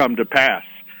Brexit to come to pass.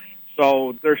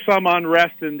 So there's some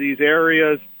unrest in these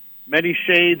areas, many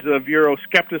shades of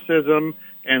Euroscepticism,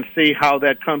 and see how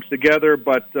that comes together,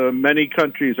 but many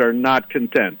countries are not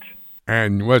content.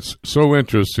 And what's so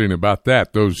interesting about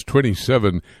that, those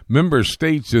 27 member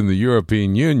states in the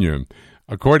European Union,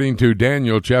 according to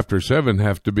Daniel chapter 7,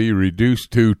 have to be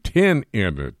reduced to 10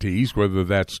 entities, whether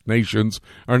that's nations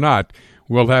or not.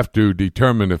 We'll have to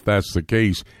determine if that's the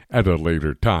case at a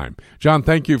later time. John,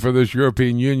 thank you for this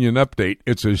European Union update.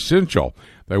 It's essential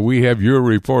that we have your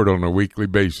report on a weekly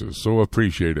basis. So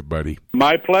appreciate it, buddy.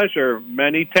 My pleasure.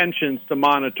 Many tensions to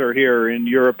monitor here in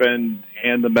Europe and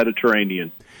the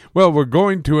Mediterranean. Well, we're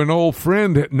going to an old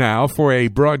friend now for a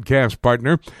broadcast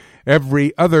partner.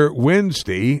 Every other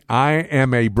Wednesday, I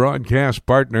am a broadcast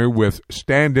partner with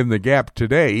Stand in the Gap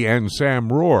Today and Sam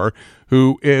Rohr,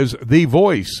 who is the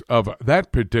voice of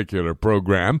that particular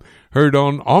program, heard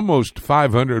on almost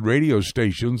 500 radio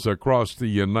stations across the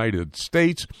United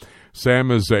States. Sam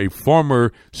is a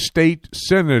former state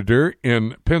senator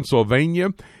in Pennsylvania.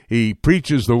 He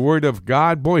preaches the Word of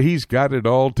God. Boy, he's got it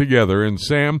all together. And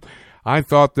Sam, I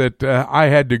thought that I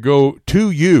had to go to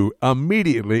you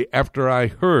immediately after I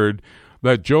heard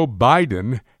that Joe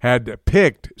Biden had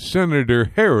picked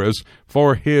Senator Harris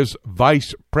for his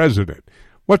vice president.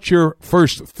 What's your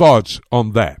first thoughts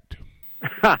on that?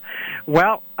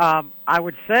 Well, I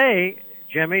would say,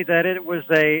 Jimmy, that it was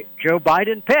a Joe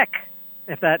Biden pick,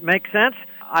 if that makes sense.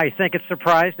 I think it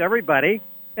surprised everybody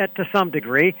to some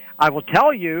degree. I will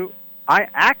tell you, I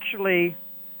actually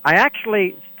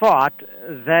thought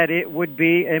that it would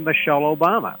be a Michelle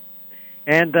Obama.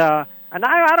 And I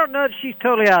don't know that she's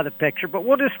totally out of the picture, but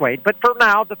we'll just wait. But for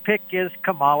now, the pick is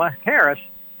Kamala Harris.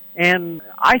 And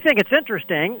I think it's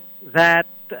interesting that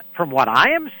from what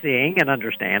I am seeing and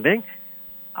understanding,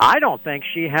 I don't think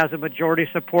she has a majority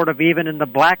support of even in the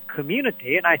black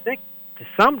community. And I think to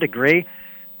some degree,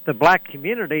 the black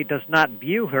community does not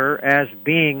view her as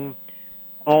being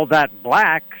all that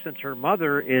black, since her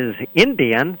mother is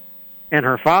Indian and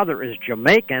her father is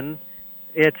Jamaican.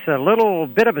 It's a little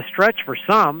bit of a stretch for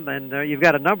some, and you've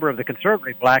got a number of the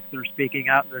conservative blacks that are speaking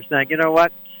out and they're saying, you know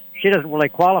what, she doesn't really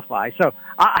qualify. So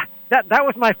that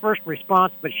was my first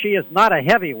response, but she is not a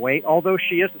heavyweight, although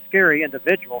she is a scary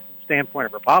individual from the standpoint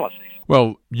of her policies.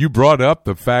 Well, you brought up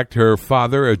the fact her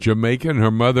father a Jamaican,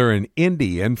 her mother an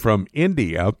Indian from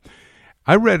India.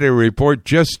 I read a report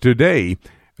just today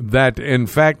that, in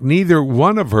fact, neither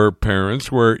one of her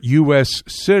parents were U.S.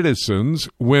 citizens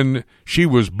when she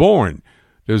was born.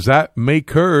 Does that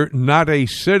make her not a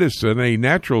citizen, a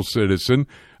natural citizen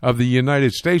of the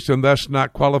United States, and thus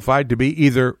not qualified to be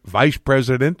either vice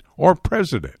president or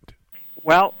president?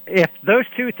 Well, if those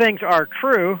two things are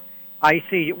true, I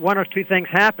see one or two things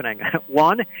happening.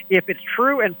 One, if it's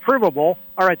true and provable,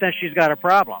 all right, then she's got a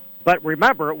problem. But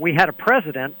remember, we had a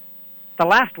president, the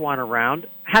last one around,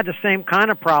 had the same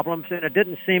kind of problems, and it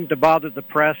didn't seem to bother the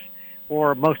press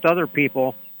or most other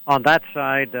people on that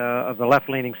side of the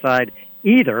left-leaning side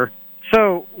either.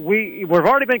 So we've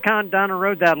already been kind of down the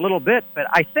road that a little bit, but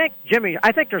I think, Jimmy,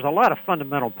 there's a lot of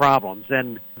fundamental problems,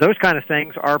 and those kind of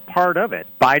things are part of it.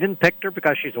 Biden picked her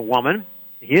because she's a woman.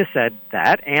 He has said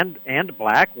that, and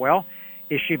black. Well,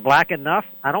 is she black enough?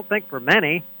 I don't think for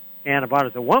many. And about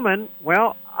as a woman,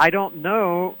 well, I don't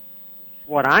know.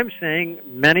 What I'm seeing,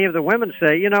 many of the women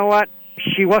say, you know what,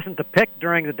 she wasn't the pick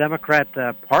during the Democrat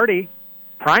Party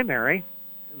primary.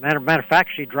 Matter of fact,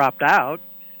 she dropped out.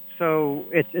 So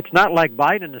it's not like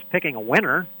Biden is picking a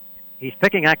winner. He's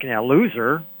picking actually a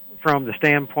loser from the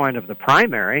standpoint of the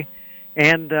primary.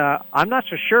 And I'm not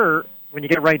so sure when you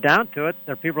get right down to it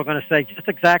that people are going to say just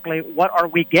exactly what are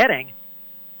we getting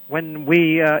when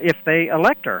if they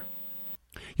elect her.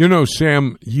 You know,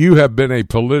 Sam, you have been a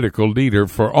political leader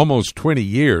for almost 20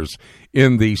 years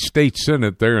in the state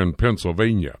Senate there in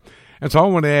Pennsylvania. And so I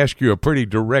want to ask you a pretty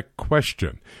direct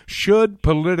question. Should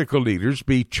political leaders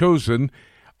be chosen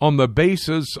on the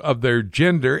basis of their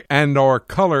gender and or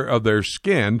color of their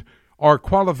skin or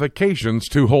qualifications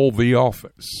to hold the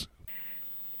office?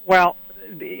 Well,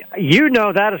 you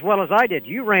know that as well as I did.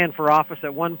 You ran for office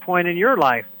at one point in your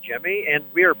life, Jimmy, and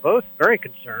we are both very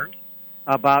concerned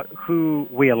about who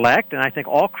we elect, and I think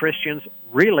all Christians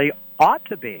really ought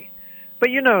to be.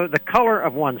 But, you know, the color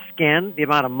of one's skin, the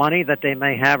amount of money that they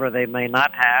may have or they may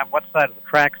not have, what side of the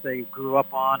tracks they grew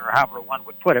up on, or however one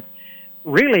would put it,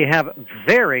 really have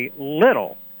very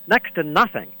little, next to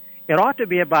nothing. It ought to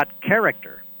be about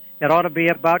character. It ought to be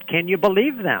about, can you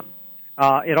believe them?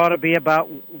 It ought to be about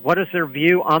what is their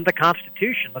view on the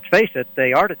Constitution. Let's face it,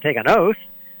 they are to take an oath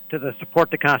to support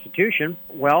the Constitution.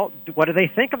 Well, what do they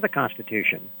think of the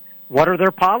Constitution? What are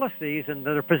their policies and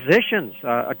their positions?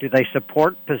 Do they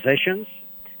support positions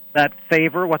that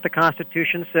favor what the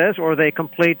Constitution says, or are they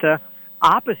complete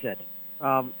opposite?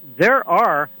 Do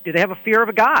they have a fear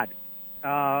of God?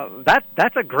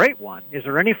 That's a great one. Is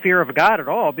there any fear of God at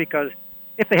all? Because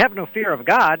if they have no fear of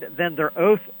God, then their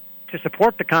oath to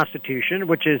support the Constitution,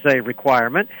 which is a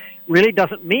requirement, really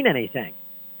doesn't mean anything.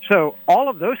 So all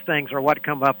of those things are what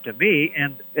come up to me,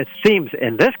 and it seems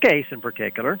in this case in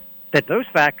particular that those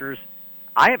factors,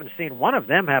 I haven't seen one of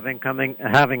them having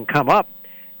come up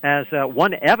as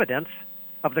one evidence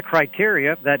of the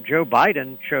criteria that Joe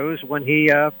Biden chose when he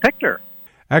picked her.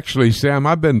 Actually, Sam,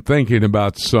 I've been thinking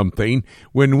about something.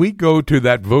 When we go to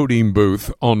that voting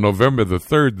booth on November the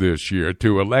 3rd this year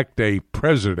to elect a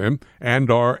president and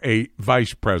or a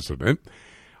vice president,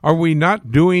 are we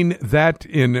not doing that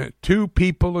in two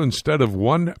people instead of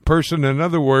one person? In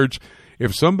other words,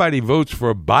 if somebody votes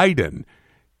for Biden,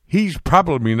 he's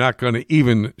probably not going to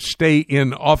even stay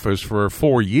in office for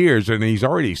 4 years, and he's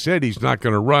already said he's not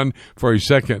going to run for a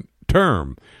second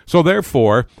term. So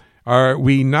therefore, are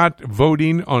we not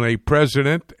voting on a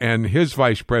president and his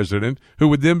vice president who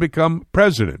would then become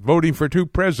president, voting for two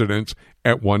presidents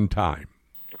at one time?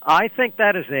 I think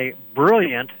that is a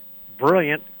brilliant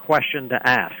question to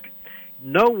ask.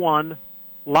 No one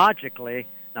logically,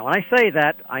 now when I say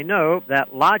that, I know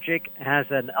that logic has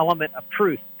an element of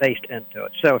truth based into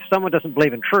it. So if someone doesn't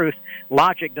believe in truth,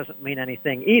 logic doesn't mean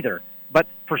anything either. But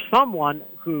for someone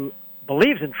who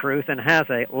believes in truth and has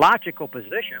a logical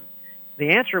position,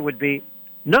 the answer would be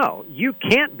no, you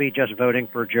can't be just voting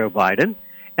for Joe Biden.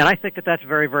 And I think that that's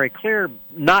very, very clear,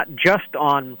 not just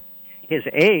on his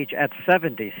age at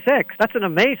 76. That's an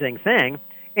amazing thing.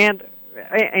 And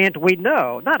we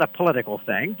know, not a political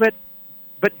thing, but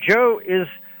Joe is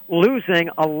losing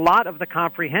a lot of the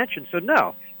comprehension. So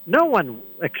no one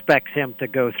expects him to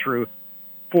go through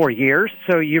 4 years.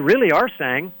 So you really are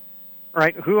saying,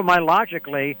 right, who am I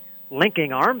logically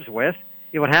linking arms with?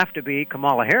 It would have to be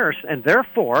Kamala Harris, and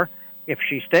therefore, if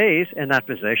she stays in that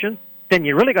position, then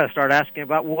you really got to start asking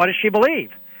about, well, what does she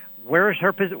believe? Where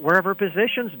have her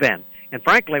positions been? And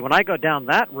frankly, when I go down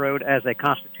that road as a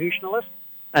constitutionalist,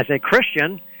 as a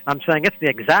Christian, I'm saying it's the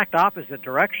exact opposite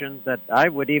direction that I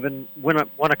would even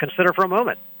want to consider for a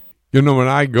moment. You know, when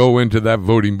I go into that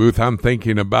voting booth, I'm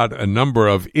thinking about a number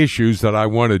of issues that I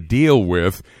want to deal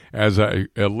with as I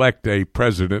elect a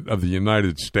president of the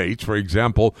United States. For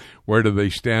example, where do they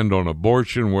stand on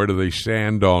abortion? Where do they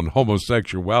stand on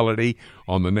homosexuality,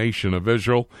 on the nation of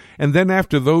Israel? And then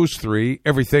after those three,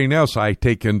 everything else I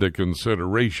take into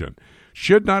consideration.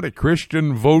 Should not a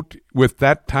Christian vote with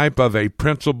that type of a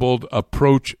principled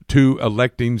approach to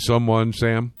electing someone,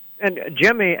 Sam? And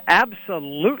Jimmy,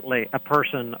 absolutely a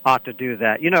person ought to do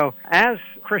that. You know, as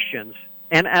Christians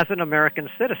and as an American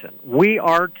citizen, we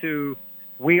are to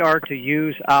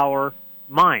use our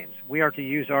minds. We are to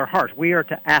use our hearts. We are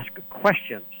to ask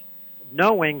questions,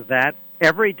 knowing that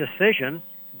every decision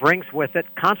brings with it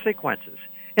consequences.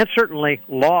 And certainly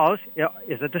laws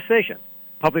is a decision.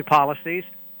 Public policies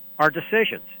are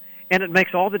decisions. And it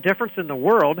makes all the difference in the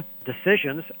world,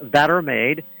 decisions that are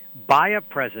made by a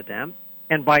president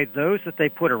and by those that they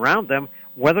put around them,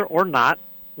 whether or not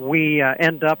we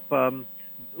end up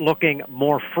looking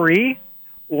more free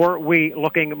or we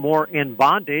looking more in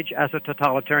bondage as a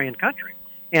totalitarian country.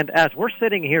 And as we're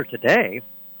sitting here today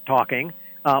talking,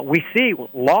 we see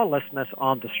lawlessness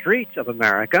on the streets of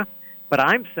America, but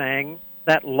I'm saying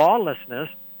that lawlessness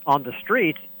on the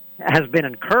streets has been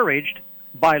encouraged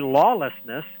by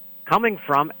lawlessness coming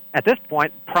from, at this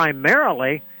point,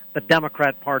 primarily the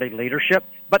Democrat Party leadership,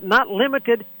 but not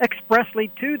limited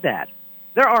expressly to that.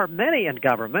 There are many in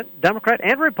government, Democrat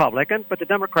and Republican, but the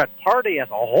Democrat Party as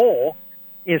a whole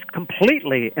is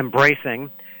completely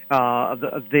embracing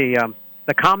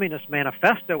the Communist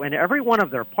Manifesto in every one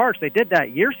of their parts. They did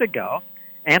that years ago,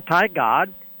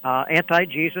 anti-God,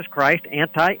 anti-Jesus Christ,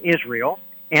 anti-Israel,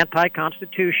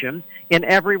 anti-Constitution in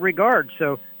every regard.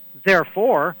 So,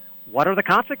 therefore, what are the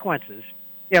consequences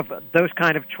if those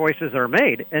kind of choices are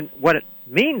made? And what it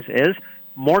means is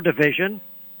more division,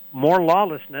 more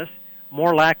lawlessness,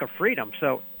 more lack of freedom.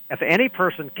 So if any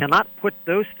person cannot put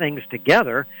those things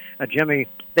together, Jimmy,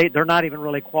 they're not even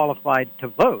really qualified to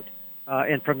vote.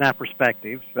 And from that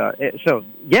perspective, so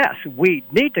yes, we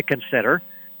need to consider,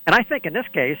 and I think in this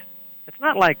case, it's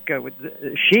not like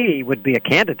she would be a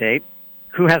candidate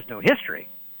who has no history.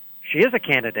 She is a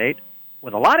candidate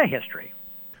with a lot of history.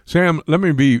 Sam, let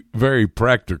me be very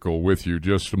practical with you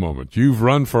just a moment. You've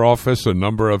run for office a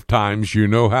number of times. You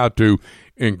know how to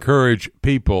encourage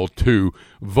people to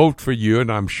vote for you,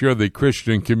 and I'm sure the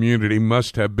Christian community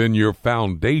must have been your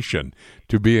foundation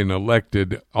to be an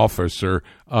elected officer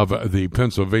of the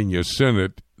Pennsylvania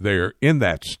Senate there in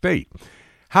that state.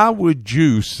 How would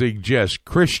you suggest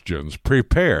Christians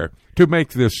prepare to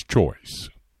make this choice?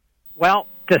 Well,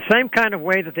 the same kind of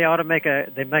way that they ought to make a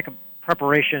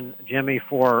preparation, Jimmy,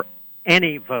 for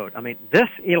any vote. I mean, this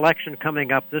election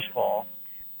coming up this fall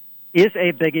is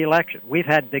a big election. We've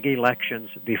had big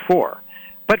elections before.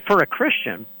 But for a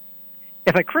Christian,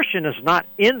 if a Christian is not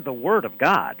in the Word of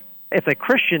God, if a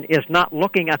Christian is not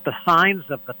looking at the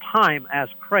signs of the time as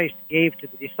Christ gave to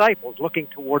the disciples, looking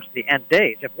towards the end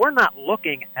days, if we're not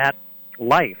looking at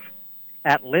life,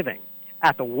 at living,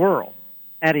 at the world,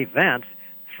 at events,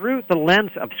 through the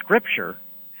lens of Scripture,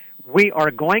 we are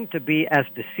going to be as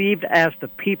deceived as the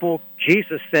people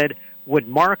Jesus said would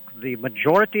mark the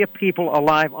majority of people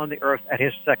alive on the earth at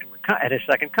his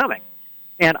second coming.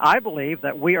 And I believe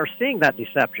that we are seeing that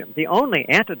deception. The only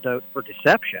antidote for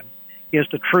deception is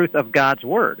the truth of God's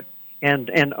Word. And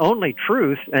only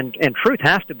truth, and truth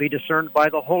has to be discerned by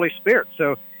the Holy Spirit.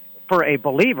 So for a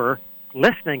believer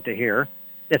listening to here,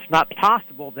 it's not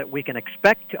possible that we can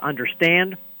expect to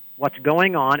understand what's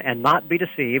going on and not be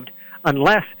deceived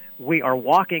unless we are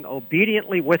walking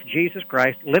obediently with Jesus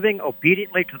Christ, living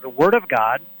obediently to the Word of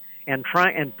God, and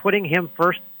putting Him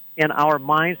first in our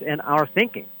minds and our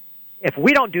thinking. If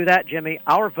we don't do that, Jimmy,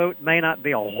 our vote may not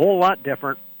be a whole lot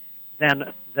different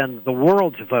than the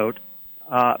world's vote,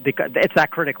 because it's that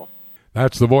critical.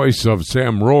 That's the voice of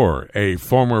Sam Rohrer, a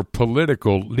former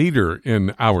political leader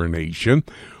in our nation.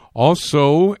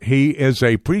 Also, he is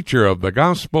a preacher of the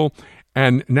gospel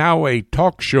and now a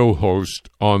talk show host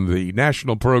on the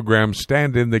national program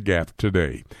Stand in the Gap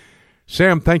Today.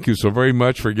 Sam, thank you so very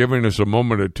much for giving us a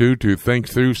moment or two to think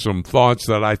through some thoughts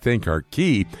that I think are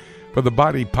key for the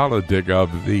body politic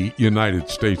of the United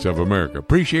States of America.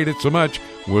 Appreciate it so much.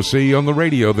 We'll see you on the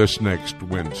radio this next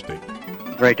Wednesday.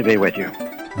 Great to be with you.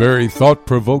 Very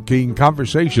thought-provoking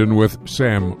conversation with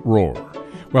Sam Rohrer.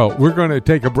 Well, we're going to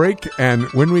take a break, and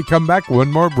when we come back,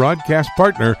 one more broadcast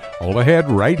partner, all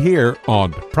ahead right here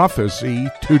on Prophecy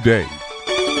Today.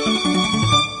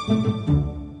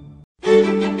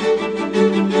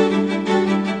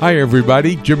 Hi,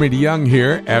 everybody. Jimmy DeYoung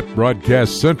here at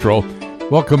Broadcast Central.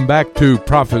 Welcome back to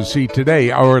Prophecy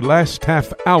Today, our last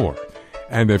half hour.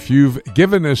 And if you've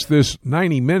given us this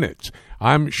 90 minutes,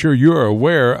 I'm sure you're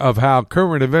aware of how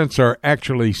current events are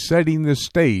actually setting the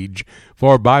stage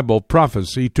for Bible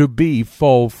prophecy to be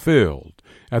fulfilled.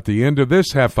 At the end of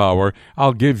this half hour,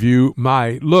 I'll give you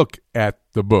my look at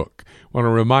the book. I want to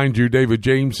remind you David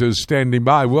James is standing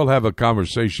by. We'll have a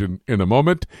conversation in a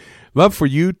moment. Love for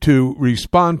you to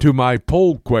respond to my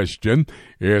poll question.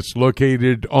 It's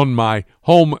located on my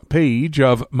home page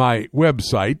of my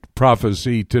website,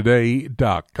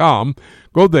 prophecytoday.com.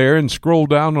 Go there and scroll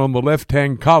down on the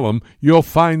left-hand column. You'll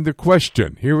find the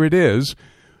question. Here it is.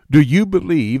 Do you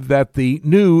believe that the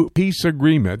new peace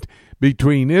agreement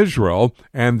between Israel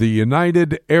and the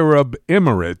United Arab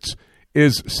Emirates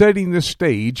is setting the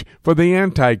stage for the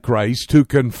Antichrist to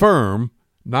confirm,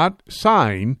 not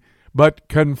sign, but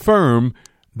confirm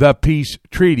the peace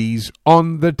treaties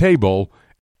on the table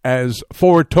as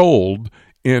foretold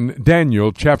in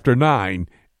Daniel chapter 9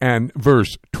 and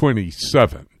verse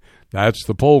 27? That's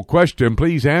the poll question.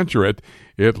 Please answer it.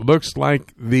 It looks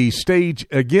like the stage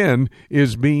again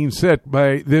is being set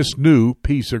by this new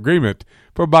peace agreement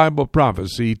for Bible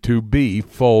prophecy to be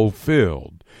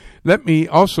fulfilled. Let me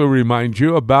also remind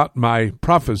you about my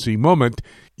prophecy moment.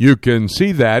 You can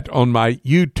see that on my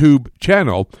YouTube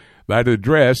channel. That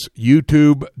address,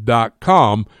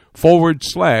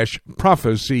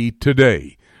 youtube.com/prophecy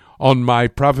today. On my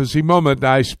prophecy moment,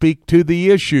 I speak to the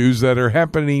issues that are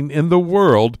happening in the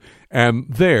world and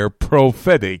their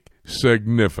prophetic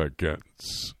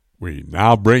significance. We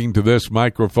now bring to this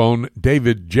microphone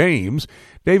David James.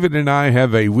 David and I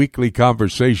have a weekly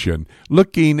conversation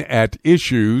looking at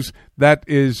issues that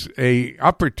is an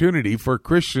opportunity for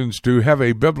Christians to have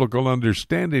a biblical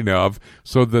understanding of,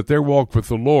 so that their walk with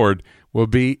the Lord will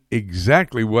be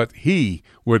exactly what He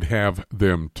would have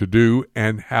them to do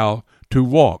and how to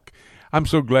walk. I'm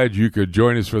so glad you could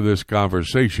join us for this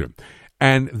conversation.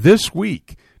 And this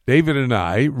week, David and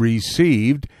I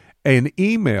received an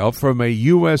email from a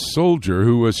U.S. soldier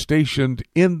who was stationed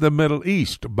in the Middle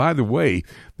East. By the way,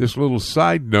 this little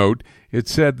side note, it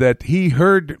said that he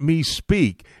heard me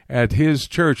speak at his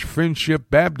church,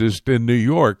 Friendship Baptist in New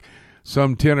York,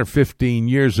 some 10 or 15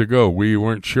 years ago. We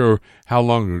weren't sure how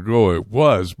long ago it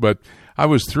was, but I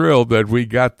was thrilled that we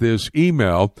got this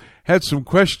email. Had some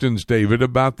questions, David,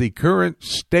 about the current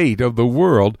state of the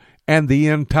world and the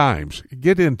end times.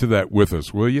 Get into that with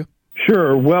us, will you?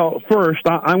 Sure. Well, first,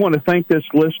 I want to thank this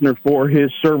listener for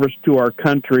his service to our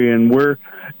country, and we're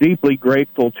deeply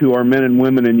grateful to our men and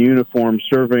women in uniform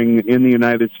serving in the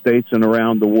United States and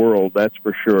around the world, that's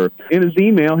for sure. In his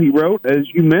email, he wrote, as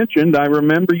you mentioned, I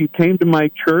remember you came to my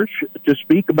church to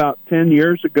speak about 10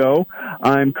 years ago.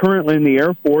 I'm currently in the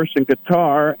Air Force in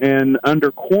Qatar and under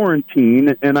quarantine,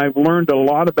 and I've learned a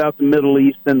lot about the Middle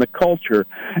East and the culture.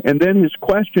 And then his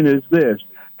question is this: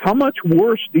 how much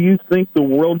worse do you think the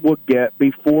world will get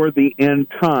before the end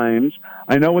times?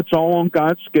 I know it's all on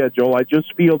God's schedule. I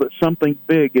just feel that something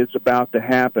big is about to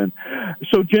happen.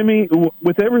 So, Jimmy,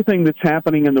 with everything that's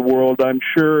happening in the world, I'm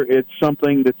sure it's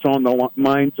something that's on the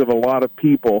minds of a lot of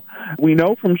people. We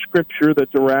know from Scripture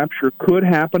that the rapture could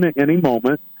happen at any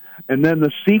moment, and then the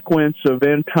sequence of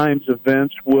end times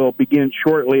events will begin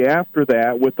shortly after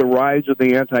that with the rise of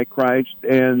the Antichrist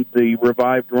and the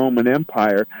revived Roman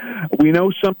Empire. We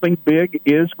know something big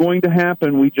is going to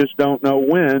happen. We just don't know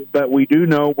when, but we do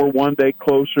know we're one day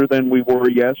closer than we were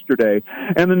yesterday.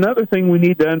 And another thing we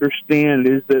need to understand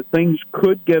is that things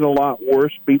could get a lot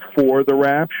worse before the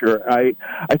rapture. I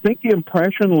think the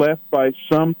impression left by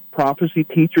some prophecy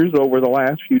teachers over the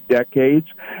last few decades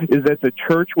is that the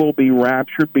church will be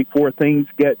raptured before things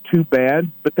get too bad,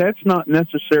 but that's not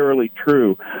necessarily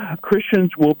true.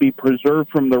 Christians will be preserved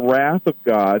from the wrath of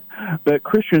God, but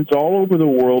Christians all over the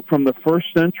world from the first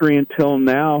century until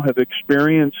now have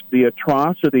experienced the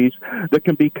atrocities that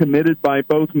can be committed by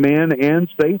both man and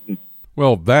Satan.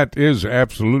 Well, that is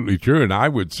absolutely true, and I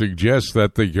would suggest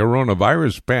that the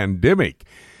coronavirus pandemic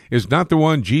is not the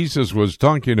one Jesus was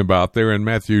talking about there in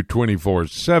Matthew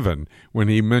 24:7 when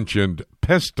he mentioned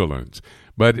pestilence,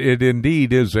 but it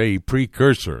indeed is a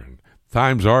precursor.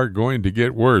 Times are going to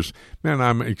get worse. Man,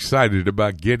 I'm excited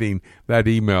about getting that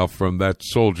email from that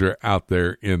soldier out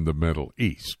there in the Middle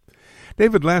East.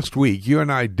 David, last week you and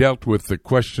I dealt with the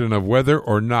question of whether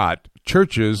or not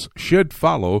churches should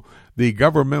follow the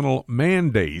governmental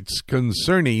mandates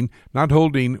concerning not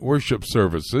holding worship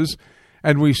services.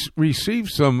 And we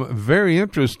received some very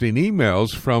interesting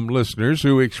emails from listeners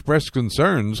who expressed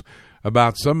concerns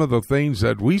about some of the things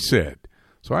that we said.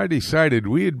 So I decided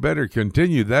we had better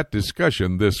continue that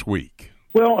discussion this week.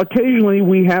 Well, occasionally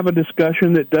we have a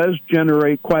discussion that does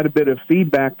generate quite a bit of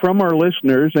feedback from our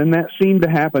listeners, and that seemed to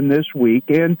happen this week.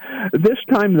 And this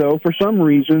time, though, for some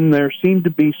reason, there seemed to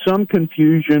be some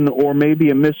confusion or maybe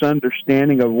a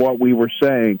misunderstanding of what we were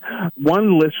saying.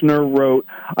 One listener wrote,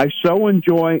 I so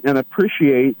enjoy and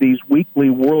appreciate these weekly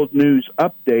world news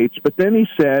updates, but then he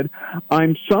said,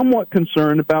 I'm somewhat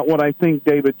concerned about what I think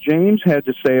David James had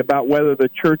to say about whether the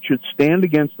church should stand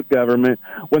against the government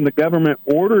when the government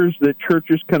orders that churches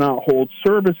cannot hold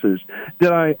services.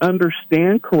 Did I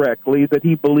understand correctly that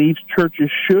he believes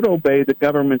churches should obey the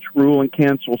government's rule and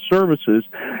cancel services?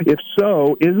 If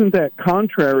so, isn't that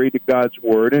contrary to God's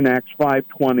word in Acts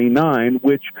 5:29,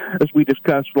 which, as we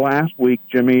discussed last week,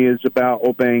 Jimmy, is about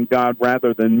obeying God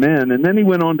rather than men? And then he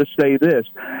went on to say this,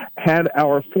 had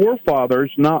our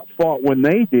forefathers not fought when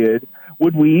they did,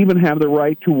 would we even have the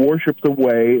right to worship the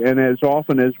way and as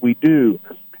often as we do?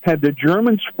 Had the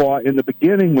Germans fought in the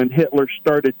beginning when Hitler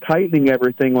started tightening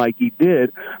everything like he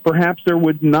did, perhaps there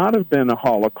would not have been a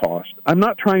Holocaust. I'm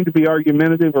not trying to be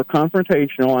argumentative or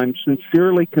confrontational. I'm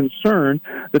sincerely concerned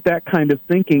that that kind of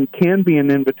thinking can be an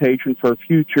invitation for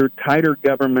future tighter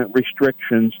government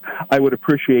restrictions. I would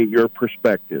appreciate your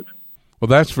perspective. Well,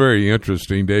 that's very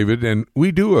interesting, David, and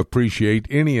we do appreciate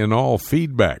any and all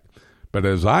feedback. But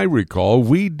as I recall,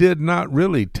 we did not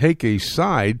really take a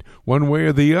side one way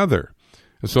or the other.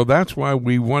 So that's why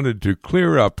we wanted to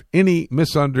clear up any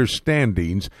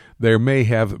misunderstandings there may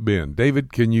have been.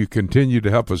 David, can you continue to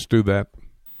help us do that?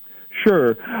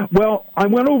 Sure. Well, I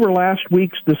went over last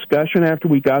week's discussion after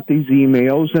we got these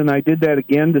emails, and I did that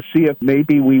again to see if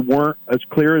maybe we weren't as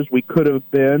clear as we could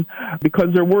have been, because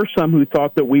there were some who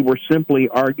thought that we were simply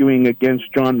arguing against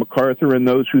John MacArthur and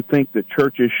those who think that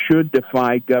churches should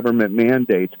defy government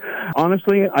mandates.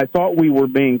 Honestly, I thought we were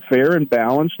being fair and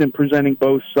balanced in presenting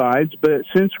both sides, but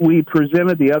since we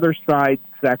presented the other side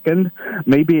second,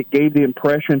 maybe it gave the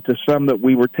impression to some that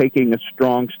we were taking a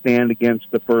strong stand against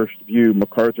the first view,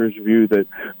 MacArthur's view that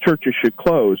churches should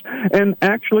close. And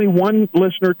actually, one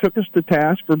listener took us to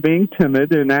task for being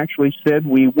timid and actually said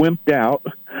we wimped out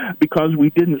because we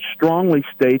didn't strongly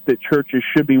state that churches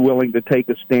should be willing to take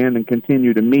a stand and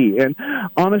continue to meet. And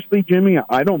honestly, Jimmy,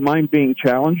 I don't mind being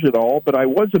challenged at all, but I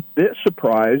was a bit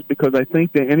surprised because I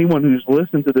think that anyone who's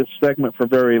listened to this segment for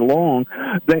very long,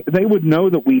 they would know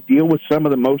that we deal with some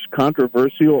of the most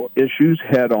controversial issues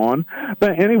head on.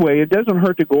 But anyway, it doesn't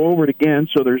hurt to go over it again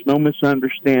so there's no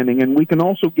misunderstanding. And we can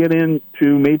also get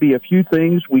into maybe a few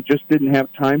things we just didn't have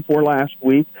time for last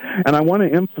week. And I want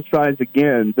to emphasize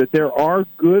again that there are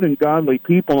good and godly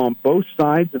people on both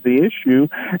sides of the issue,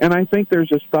 and I think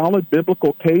there's a solid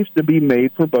biblical case to be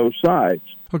made for both sides.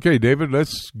 Okay, David,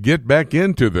 let's get back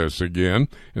into this again,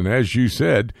 and as you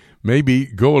said, maybe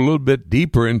go a little bit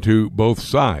deeper into both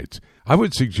sides. I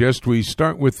would suggest we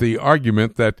start with the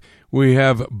argument that we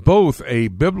have both a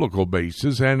biblical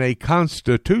basis and a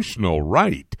constitutional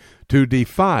right to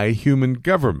defy human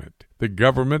government, the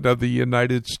government of the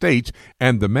United States,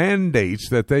 and the mandates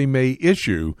that they may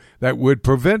issue that would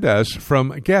prevent us from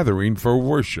gathering for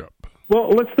worship. Well,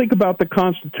 let's think about the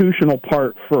constitutional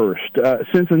part first.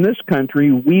 Since in this country,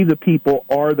 we the people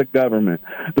are the government.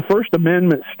 The First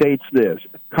Amendment states this: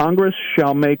 Congress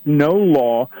shall make no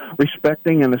law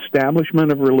respecting an establishment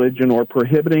of religion or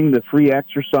prohibiting the free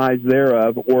exercise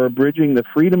thereof or abridging the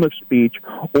freedom of speech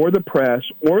or the press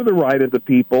or the right of the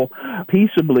people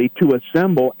peaceably to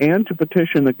assemble and to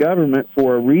petition the government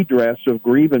for a redress of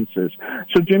grievances.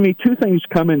 So, Jimmy, two things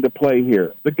come into play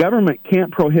here. The government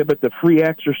can't prohibit the free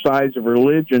exercise of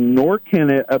religion, nor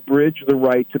can it abridge the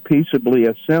right to peaceably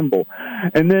assemble.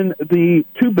 And then the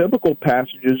two biblical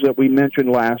passages that we mentioned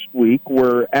last week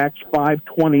were Acts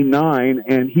 5:29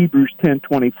 and Hebrews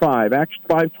 10:25. Acts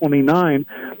 5:29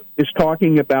 is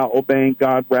talking about obeying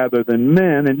God rather than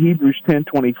men, and Hebrews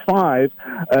 10:25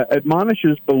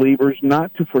 admonishes believers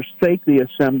not to forsake the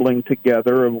assembling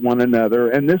together of one another.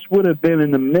 And this would have been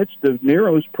in the midst of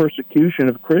Nero's persecution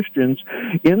of Christians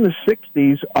in the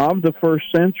 60s of the first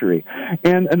century.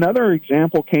 And another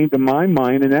example came to my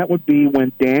mind, and that would be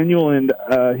when Daniel and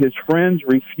his friends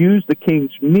refused the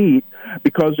king's meat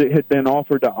because it had been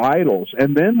offered to idols.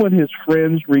 And then when his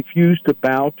friends refused to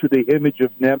bow to the image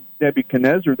of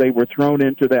Nebuchadnezzar, they were thrown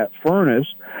into that furnace,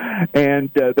 and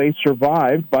they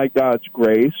survived by God's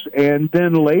grace. And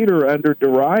then later, under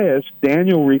Darius,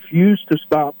 Daniel refused to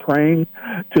stop praying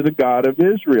to the God of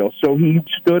Israel, so he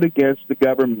stood against the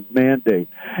government mandate.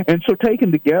 And so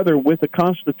taken together with a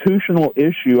constitutional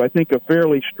issue, I think a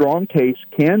fairly strong case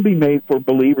can be made for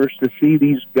believers to see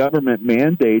these government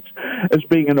mandates as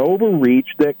being an overreach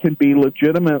that can be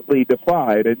legitimately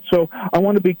defied. And so I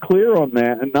want to be clear on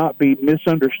that and not be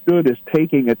misunderstood as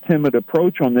taking a timid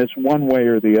approach on this one way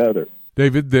or the other.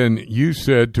 David, then you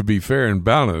said to be fair and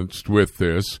balanced with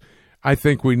this, I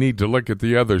think we need to look at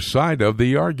the other side of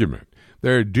the argument.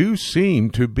 There do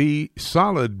seem to be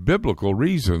solid biblical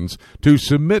reasons to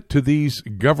submit to these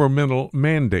governmental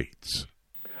mandates.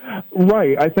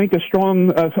 Right. I think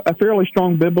a fairly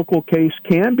strong biblical case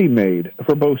can be made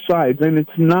for both sides, and it's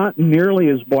not nearly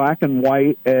as black and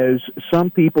white as some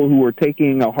people who are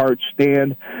taking a hard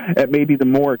stand at maybe the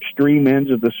more extreme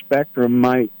ends of the spectrum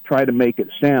might try to make it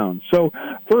sound. So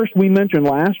first, we mentioned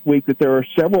last week that there are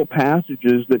several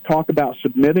passages that talk about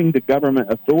submitting to government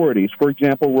authorities. For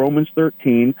example, Romans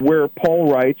 13, where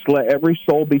Paul writes, "Let every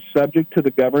soul be subject to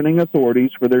the governing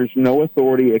authorities, for there's no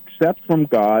authority except from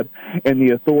God, and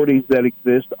the authorities that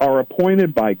exist are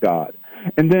appointed by God."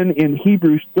 And then in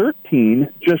Hebrews 13,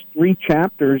 just 3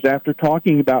 chapters after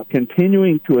talking about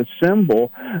continuing to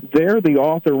assemble, there the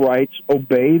author writes,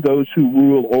 obey those who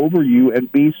rule over you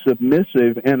and be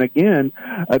submissive. And again,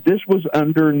 this was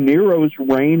under Nero's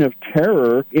reign of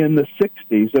terror in the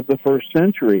 60s of the first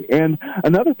century. And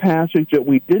another passage that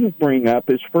we didn't bring up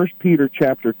is 1 Peter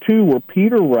chapter 2, where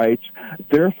Peter writes,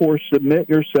 therefore submit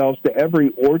yourselves to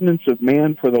every ordinance of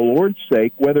man for the Lord's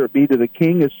sake, whether it be to the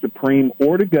king as supreme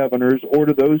or to governors or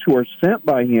to those who are sent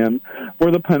by him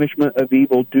for the punishment of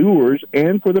evildoers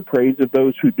and for the praise of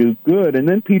those who do good. And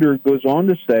then Peter goes on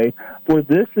to say, for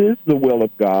this is the will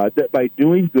of God, that by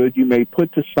doing good you may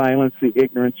put to silence the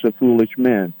ignorance of foolish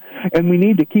men. And we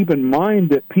need to keep in mind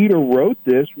that Peter wrote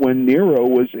this when Nero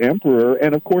was emperor,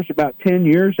 and of course about 10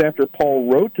 years after Paul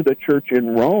wrote to the church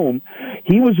in Rome,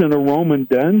 he was in a Roman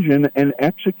dungeon and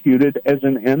executed as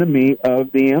an enemy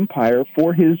of the empire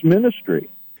for his ministry.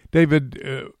 David,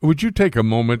 would you take a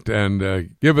moment and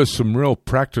give us some real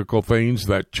practical things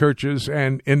that churches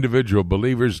and individual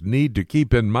believers need to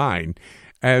keep in mind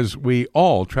as we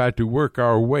all try to work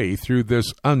our way through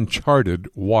this uncharted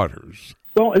waters?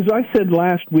 Well, as I said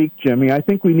last week, Jimmy, I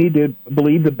think we need to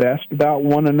believe the best about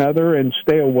one another and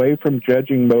stay away from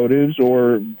judging motives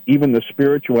or even the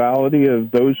spirituality of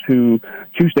those who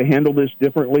choose to handle this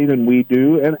differently than we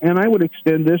do. And I would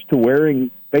extend this to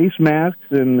wearing face masks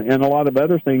and a lot of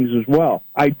other things as well.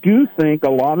 I do think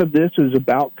a lot of this is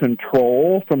about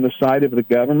control from the side of the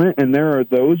government, and there are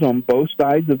those on both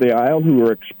sides of the aisle who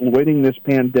are exploiting this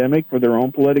pandemic for their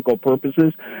own political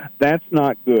purposes. That's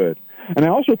not good. And I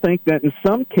also think that in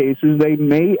some cases they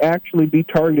may actually be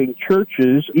targeting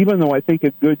churches, even though I think a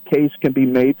good case can be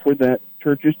made for that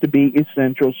churches to be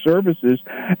essential services,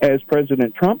 as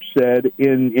President Trump said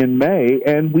in May,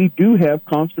 and we do have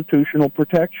constitutional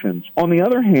protections. On the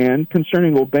other hand,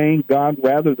 concerning obeying God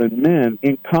rather than men,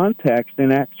 in context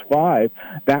in Acts 5,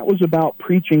 that was about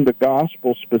preaching the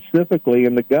gospel specifically,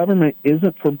 and the government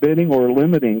isn't forbidding or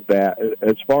limiting that,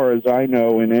 as far as I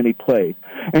know, in any place.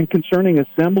 And concerning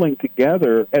assembling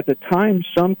together, at the time,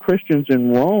 some Christians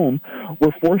in Rome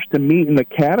were forced to meet in the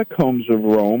catacombs of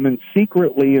Rome and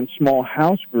secretly in small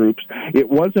house groups. It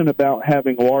wasn't about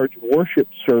having large worship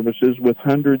services with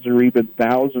hundreds or even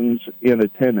thousands in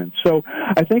attendance. So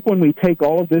I think when we take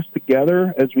all of this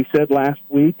together, as we said last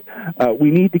week,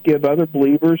 we need to give other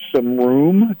believers some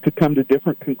room to come to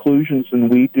different conclusions than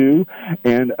we do,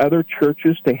 and other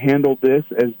churches to handle this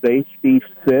as they see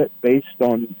fit based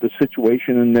on the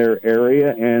situation in their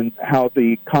area and how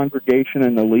the congregation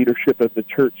and the leadership of the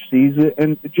church sees it.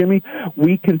 And Jimmy,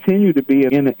 we continue to be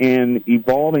in an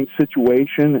evolving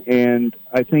situation, and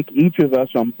I think each of us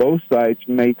on both sides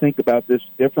may think about this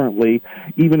differently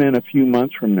even in a few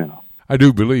months from now. I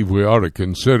do believe we ought to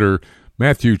consider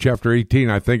Matthew chapter 18,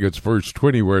 I think it's verse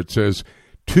 20, where it says,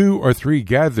 2 or 3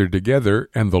 gathered together,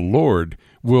 and the Lord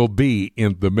will be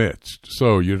in the midst.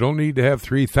 So you don't need to have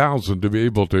 3,000 to be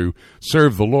able to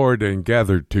serve the Lord and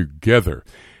gather together.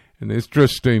 And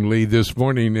interestingly, this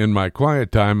morning in my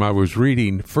quiet time, I was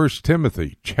reading 1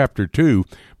 Timothy chapter 2,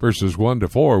 verses 1 to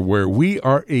 4, where we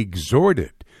are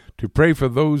exhorted to pray for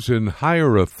those in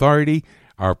higher authority,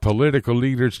 our political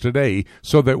leaders today,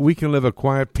 so that we can live a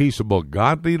quiet, peaceable,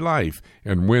 godly life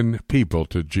and win people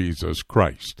to Jesus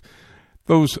Christ.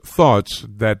 Those thoughts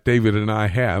that David and I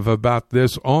have about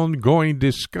this ongoing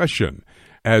discussion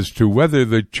as to whether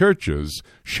the churches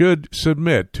should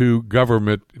submit to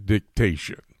government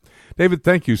dictation. David,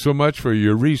 thank you so much for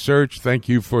your research. Thank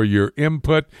you for your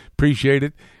input. Appreciate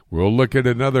it. We'll look at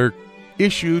another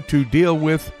issue to deal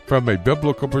with from a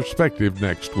biblical perspective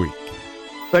next week.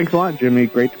 Thanks a lot, Jimmy.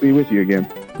 Great to be with you again.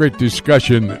 Great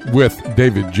discussion with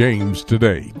David James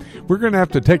today. We're going to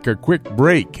have to take a quick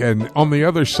break, and on the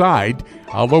other side,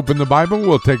 I'll open the Bible.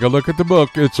 We'll take a look at the book.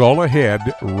 It's all ahead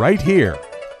right here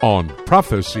on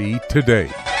Prophecy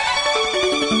Today.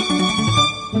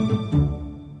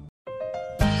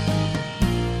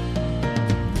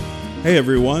 Hey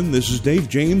everyone, this is Dave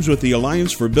James with the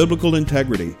Alliance for Biblical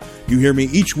Integrity. You hear me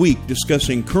each week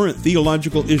discussing current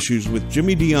theological issues with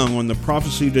Jimmy DeYoung on the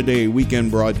Prophecy Today weekend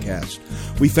broadcast.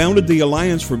 We founded the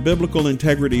Alliance for Biblical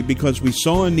Integrity because we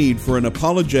saw a need for an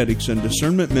apologetics and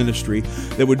discernment ministry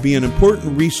that would be an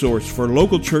important resource for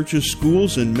local churches,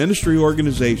 schools, and ministry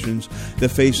organizations that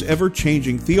face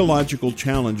ever-changing theological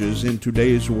challenges in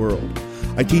today's world.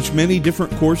 I teach many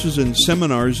different courses and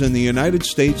seminars in the United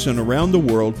States and around the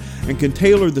world, and can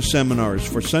tailor the seminars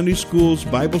for Sunday schools,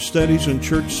 Bible studies, and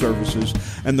church services,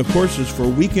 and the courses for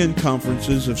weekend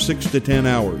conferences of 6 to 10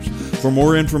 hours. For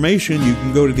more information, you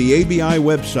can go to the ABI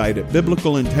website at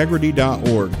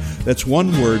biblicalintegrity.org. That's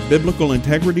one word,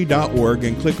 biblicalintegrity.org,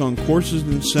 and click on Courses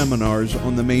and Seminars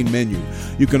on the main menu.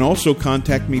 You can also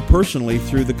contact me personally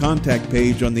through the contact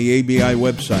page on the ABI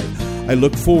website. I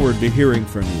look forward to hearing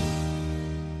from you.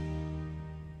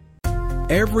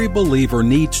 Every believer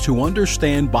needs to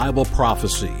understand Bible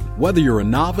prophecy. Whether you're a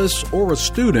novice or a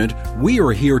student, we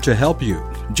are here to help you.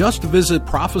 Just visit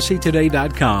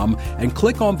prophecytoday.com and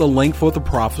click on the link for the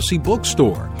Prophecy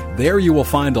Bookstore. There you will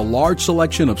find a large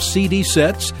selection of CD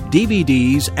sets,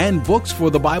 DVDs, and books for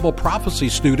the Bible prophecy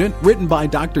student written by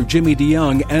Dr. Jimmy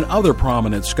DeYoung and other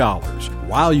prominent scholars.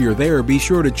 While you're there, be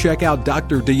sure to check out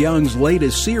Dr. DeYoung's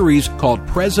latest series called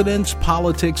Presidents,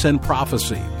 Politics, and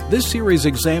Prophecy. This series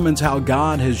examines how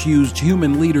God has used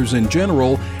human leaders in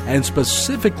general, and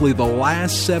specifically the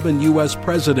last 7 U.S.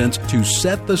 presidents, to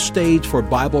set the stage for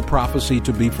Bible prophecy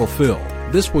to be fulfilled.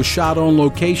 This was shot on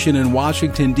location in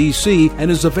Washington, D.C.,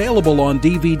 and is available on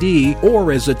DVD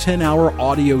or as a 10-hour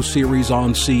audio series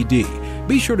on CD.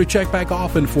 Be sure to check back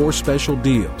often for special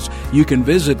deals. You can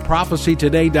visit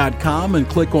prophecytoday.com and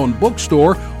click on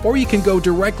Bookstore, or you can go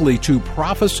directly to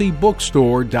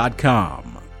prophecybookstore.com.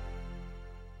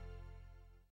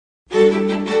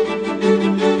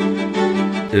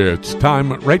 It's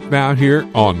time right now here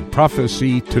on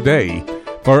Prophecy Today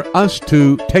for us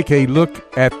to take a look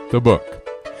at the book.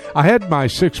 I had my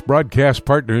 6 broadcast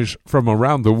partners from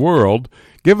around the world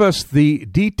give us the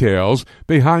details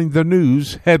behind the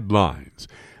news headlines.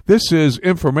 This is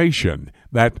information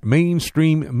that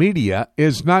mainstream media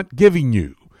is not giving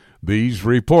you. These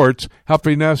reports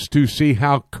helping us to see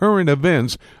how current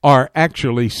events are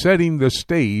actually setting the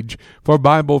stage for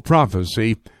Bible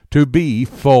prophecy to be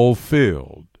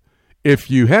fulfilled.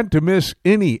 If you had to miss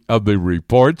any of the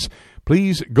reports,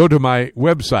 please go to my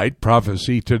website,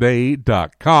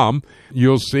 prophecytoday.com.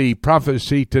 You'll see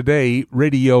Prophecy Today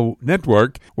Radio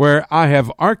Network, where I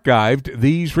have archived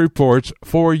these reports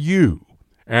for you.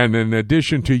 And in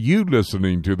addition to you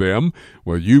listening to them,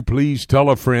 will you please tell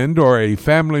a friend or a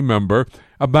family member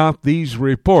about these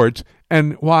reports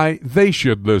and why they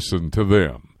should listen to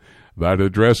them? That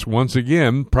address, once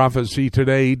again,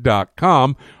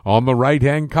 prophecytoday.com. On the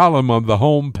right-hand column of the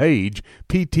home page,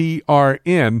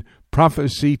 PTRN,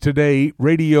 Prophecy Today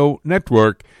Radio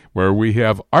Network, where we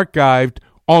have archived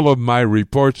all of my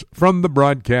reports from the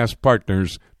broadcast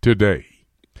partners today.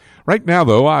 Right now,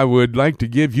 though, I would like to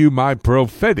give you my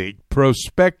prophetic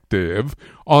perspective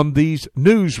on these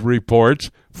news reports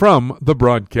from the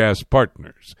broadcast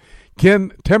partners.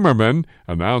 Ken Timmerman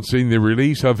announcing the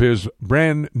release of his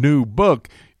brand new book.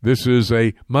 This is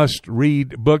a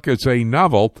must-read book. It's a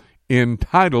novel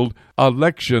entitled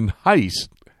Election Heist,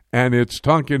 and it's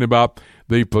talking about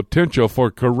the potential for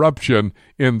corruption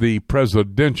in the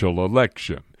presidential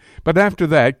election. But after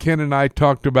that, Ken and I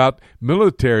talked about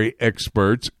military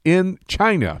experts in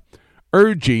China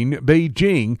urging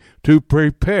Beijing to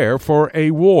prepare for a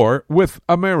war with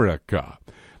America.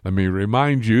 Let me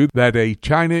remind you that a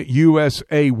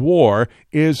China-USA war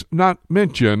is not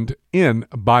mentioned in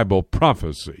Bible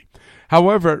prophecy.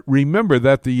 However, remember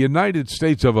that the United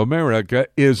States of America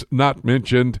is not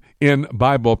mentioned in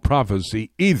Bible prophecy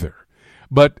either.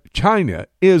 But China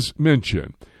is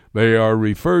mentioned. They are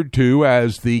referred to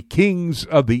as the kings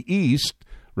of the East,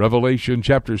 Revelation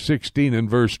chapter 16 and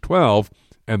verse 12,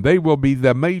 and they will be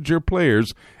the major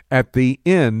players at the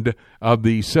end of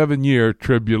the 7-year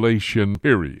tribulation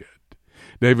period.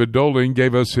 David Doling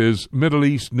gave us his Middle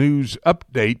East news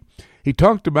update. He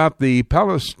talked about the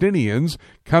Palestinians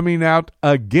coming out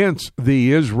against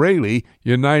the Israeli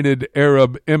United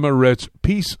Arab Emirates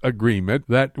peace agreement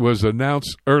that was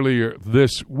announced earlier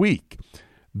this week.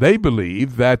 They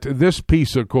believe that this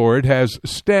peace accord has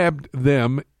stabbed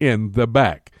them in the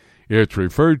back. It's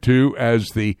referred to as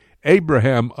the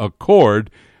Abraham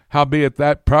Accord, howbeit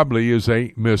that probably is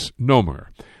a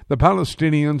misnomer. The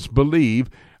Palestinians believe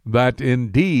that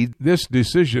indeed this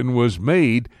decision was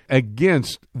made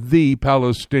against the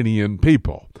Palestinian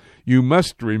people. You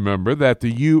must remember that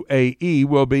the UAE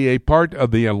will be a part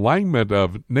of the alignment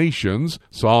of nations,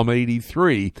 Psalm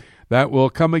 83, that will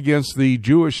come against the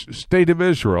Jewish state of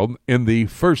Israel in the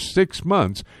first 6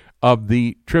 months of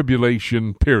the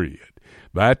tribulation period.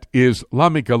 That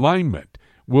Islamic alignment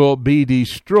will be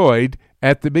destroyed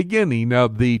at the beginning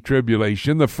of the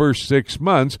tribulation, the first 6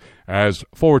 months, as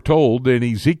foretold in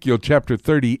Ezekiel chapter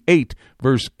 38,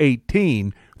 verse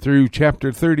 18, through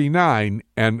chapter 39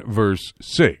 and verse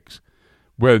 6.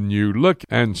 when you look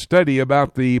and study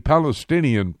about the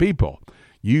Palestinian people,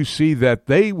 you see that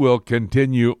they will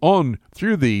continue on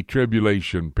through the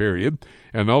tribulation period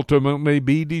and ultimately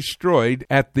be destroyed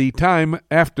at the time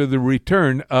after the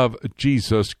return of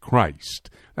Jesus Christ.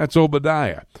 That's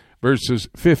Obadiah, verses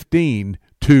 15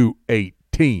 to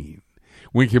 18.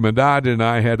 Winky Madad and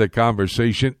I had a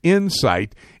conversation,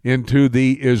 insight into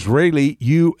the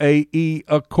Israeli-UAE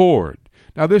Accord.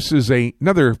 Now, this is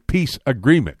another peace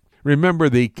agreement. Remember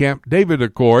the Camp David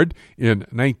Accord in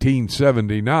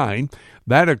 1979.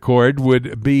 That accord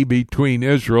would be between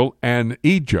Israel and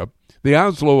Egypt. The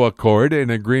Oslo Accord, an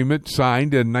agreement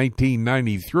signed in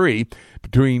 1993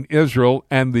 between Israel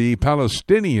and the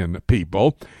Palestinian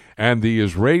people, and the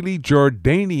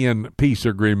Israeli-Jordanian peace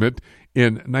agreement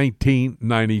in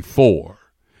 1994.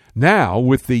 Now,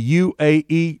 with the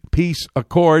UAE peace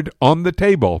accord on the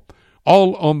table,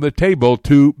 all on the table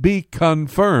to be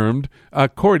confirmed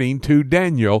according to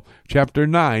Daniel chapter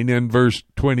 9 and verse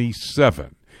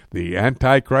 27. The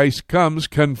Antichrist comes,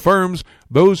 confirms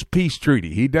those peace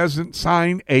treaty. He doesn't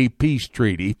sign a peace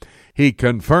treaty. He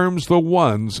confirms the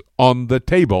ones on the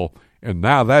table. And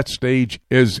now that stage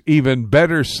is even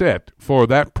better set for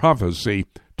that prophecy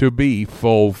to be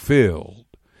fulfilled.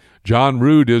 John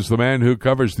Rood is the man who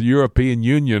covers the European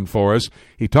Union for us.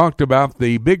 He talked about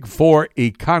the big four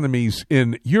economies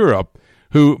in Europe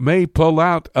who may pull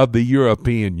out of the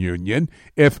European Union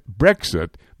if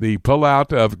Brexit, the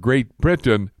pullout of Great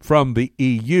Britain from the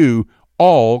EU,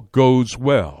 all goes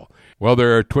well. Well,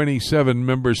 there are 27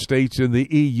 member states in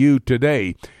the EU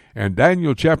today, and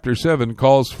Daniel chapter 7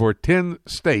 calls for 10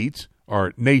 states,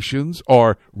 or nations,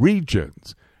 or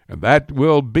regions. And that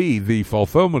will be the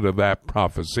fulfillment of that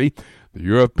prophecy, the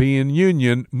European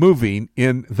Union moving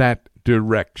in that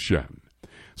direction.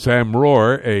 Sam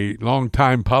Rohr, a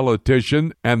longtime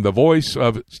politician and the voice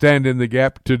of Stand in the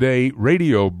Gap Today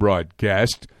radio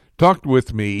broadcast, talked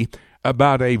with me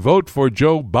about a vote for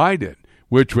Joe Biden,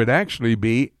 which would actually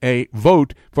be a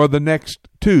vote for the next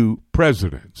two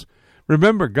presidents.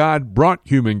 Remember, God brought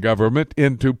human government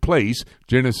into place,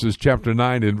 Genesis chapter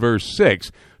 9 and verse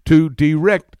 6, to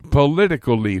direct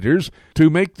political leaders to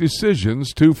make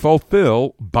decisions to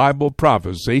fulfill Bible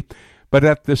prophecy, but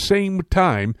at the same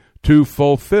time to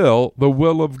fulfill the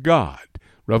will of God.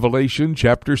 Revelation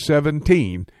chapter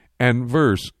 17 and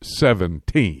verse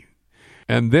 17.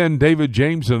 And then David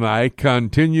James and I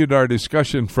continued our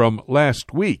discussion from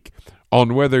last week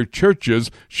on whether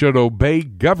churches should obey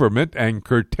government and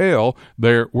curtail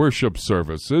their worship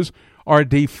services or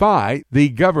defy the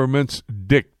government's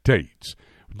dictates.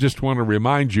 Just want to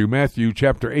remind you, Matthew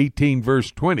chapter 18,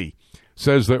 verse 20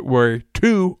 says that where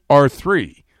 2 or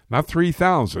 3, not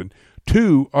 3,000,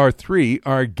 2 or 3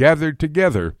 are gathered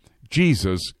together,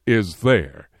 Jesus is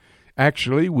there.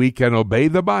 Actually, we can obey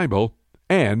the Bible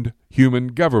and human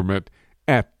government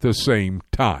at the same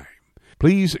time.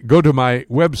 Please go to my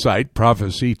website,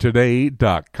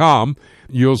 prophecytoday.com.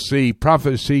 You'll see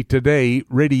Prophecy Today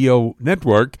Radio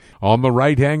Network on the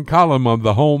right-hand column of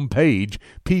the home page,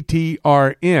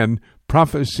 PTRN,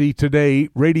 Prophecy Today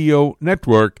Radio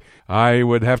Network. I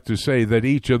would have to say that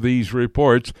each of these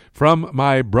reports from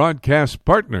my broadcast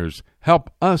partners help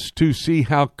us to see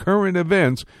how current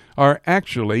events are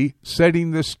actually setting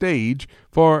the stage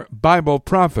for Bible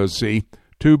prophecy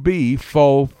to be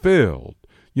fulfilled.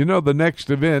 You know, the next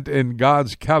event in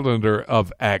God's calendar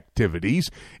of activities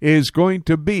is going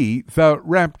to be the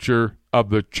rapture of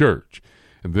the church.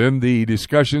 And then the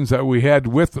discussions that we had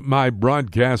with my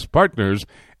broadcast partners,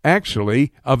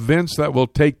 actually events that will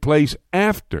take place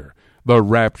after the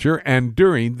rapture and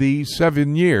during the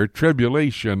 7-year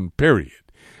tribulation period.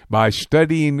 By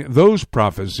studying those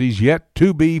prophecies yet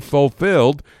to be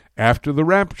fulfilled after the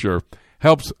rapture,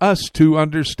 helps us to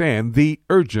understand the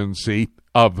urgency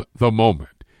of the moment.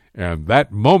 And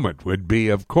that moment would be,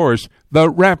 of course, the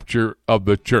rapture of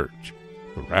the church.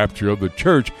 The rapture of the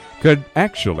church could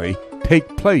actually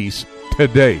take place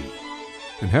today.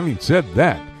 And having said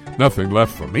that, nothing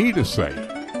left for me to say,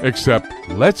 except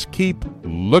let's keep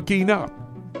looking up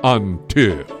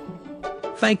until.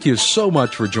 Thank you so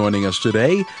much for joining us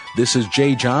today. This is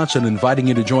Jay Johnson inviting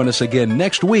you to join us again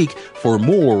next week for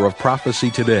more of Prophecy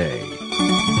Today.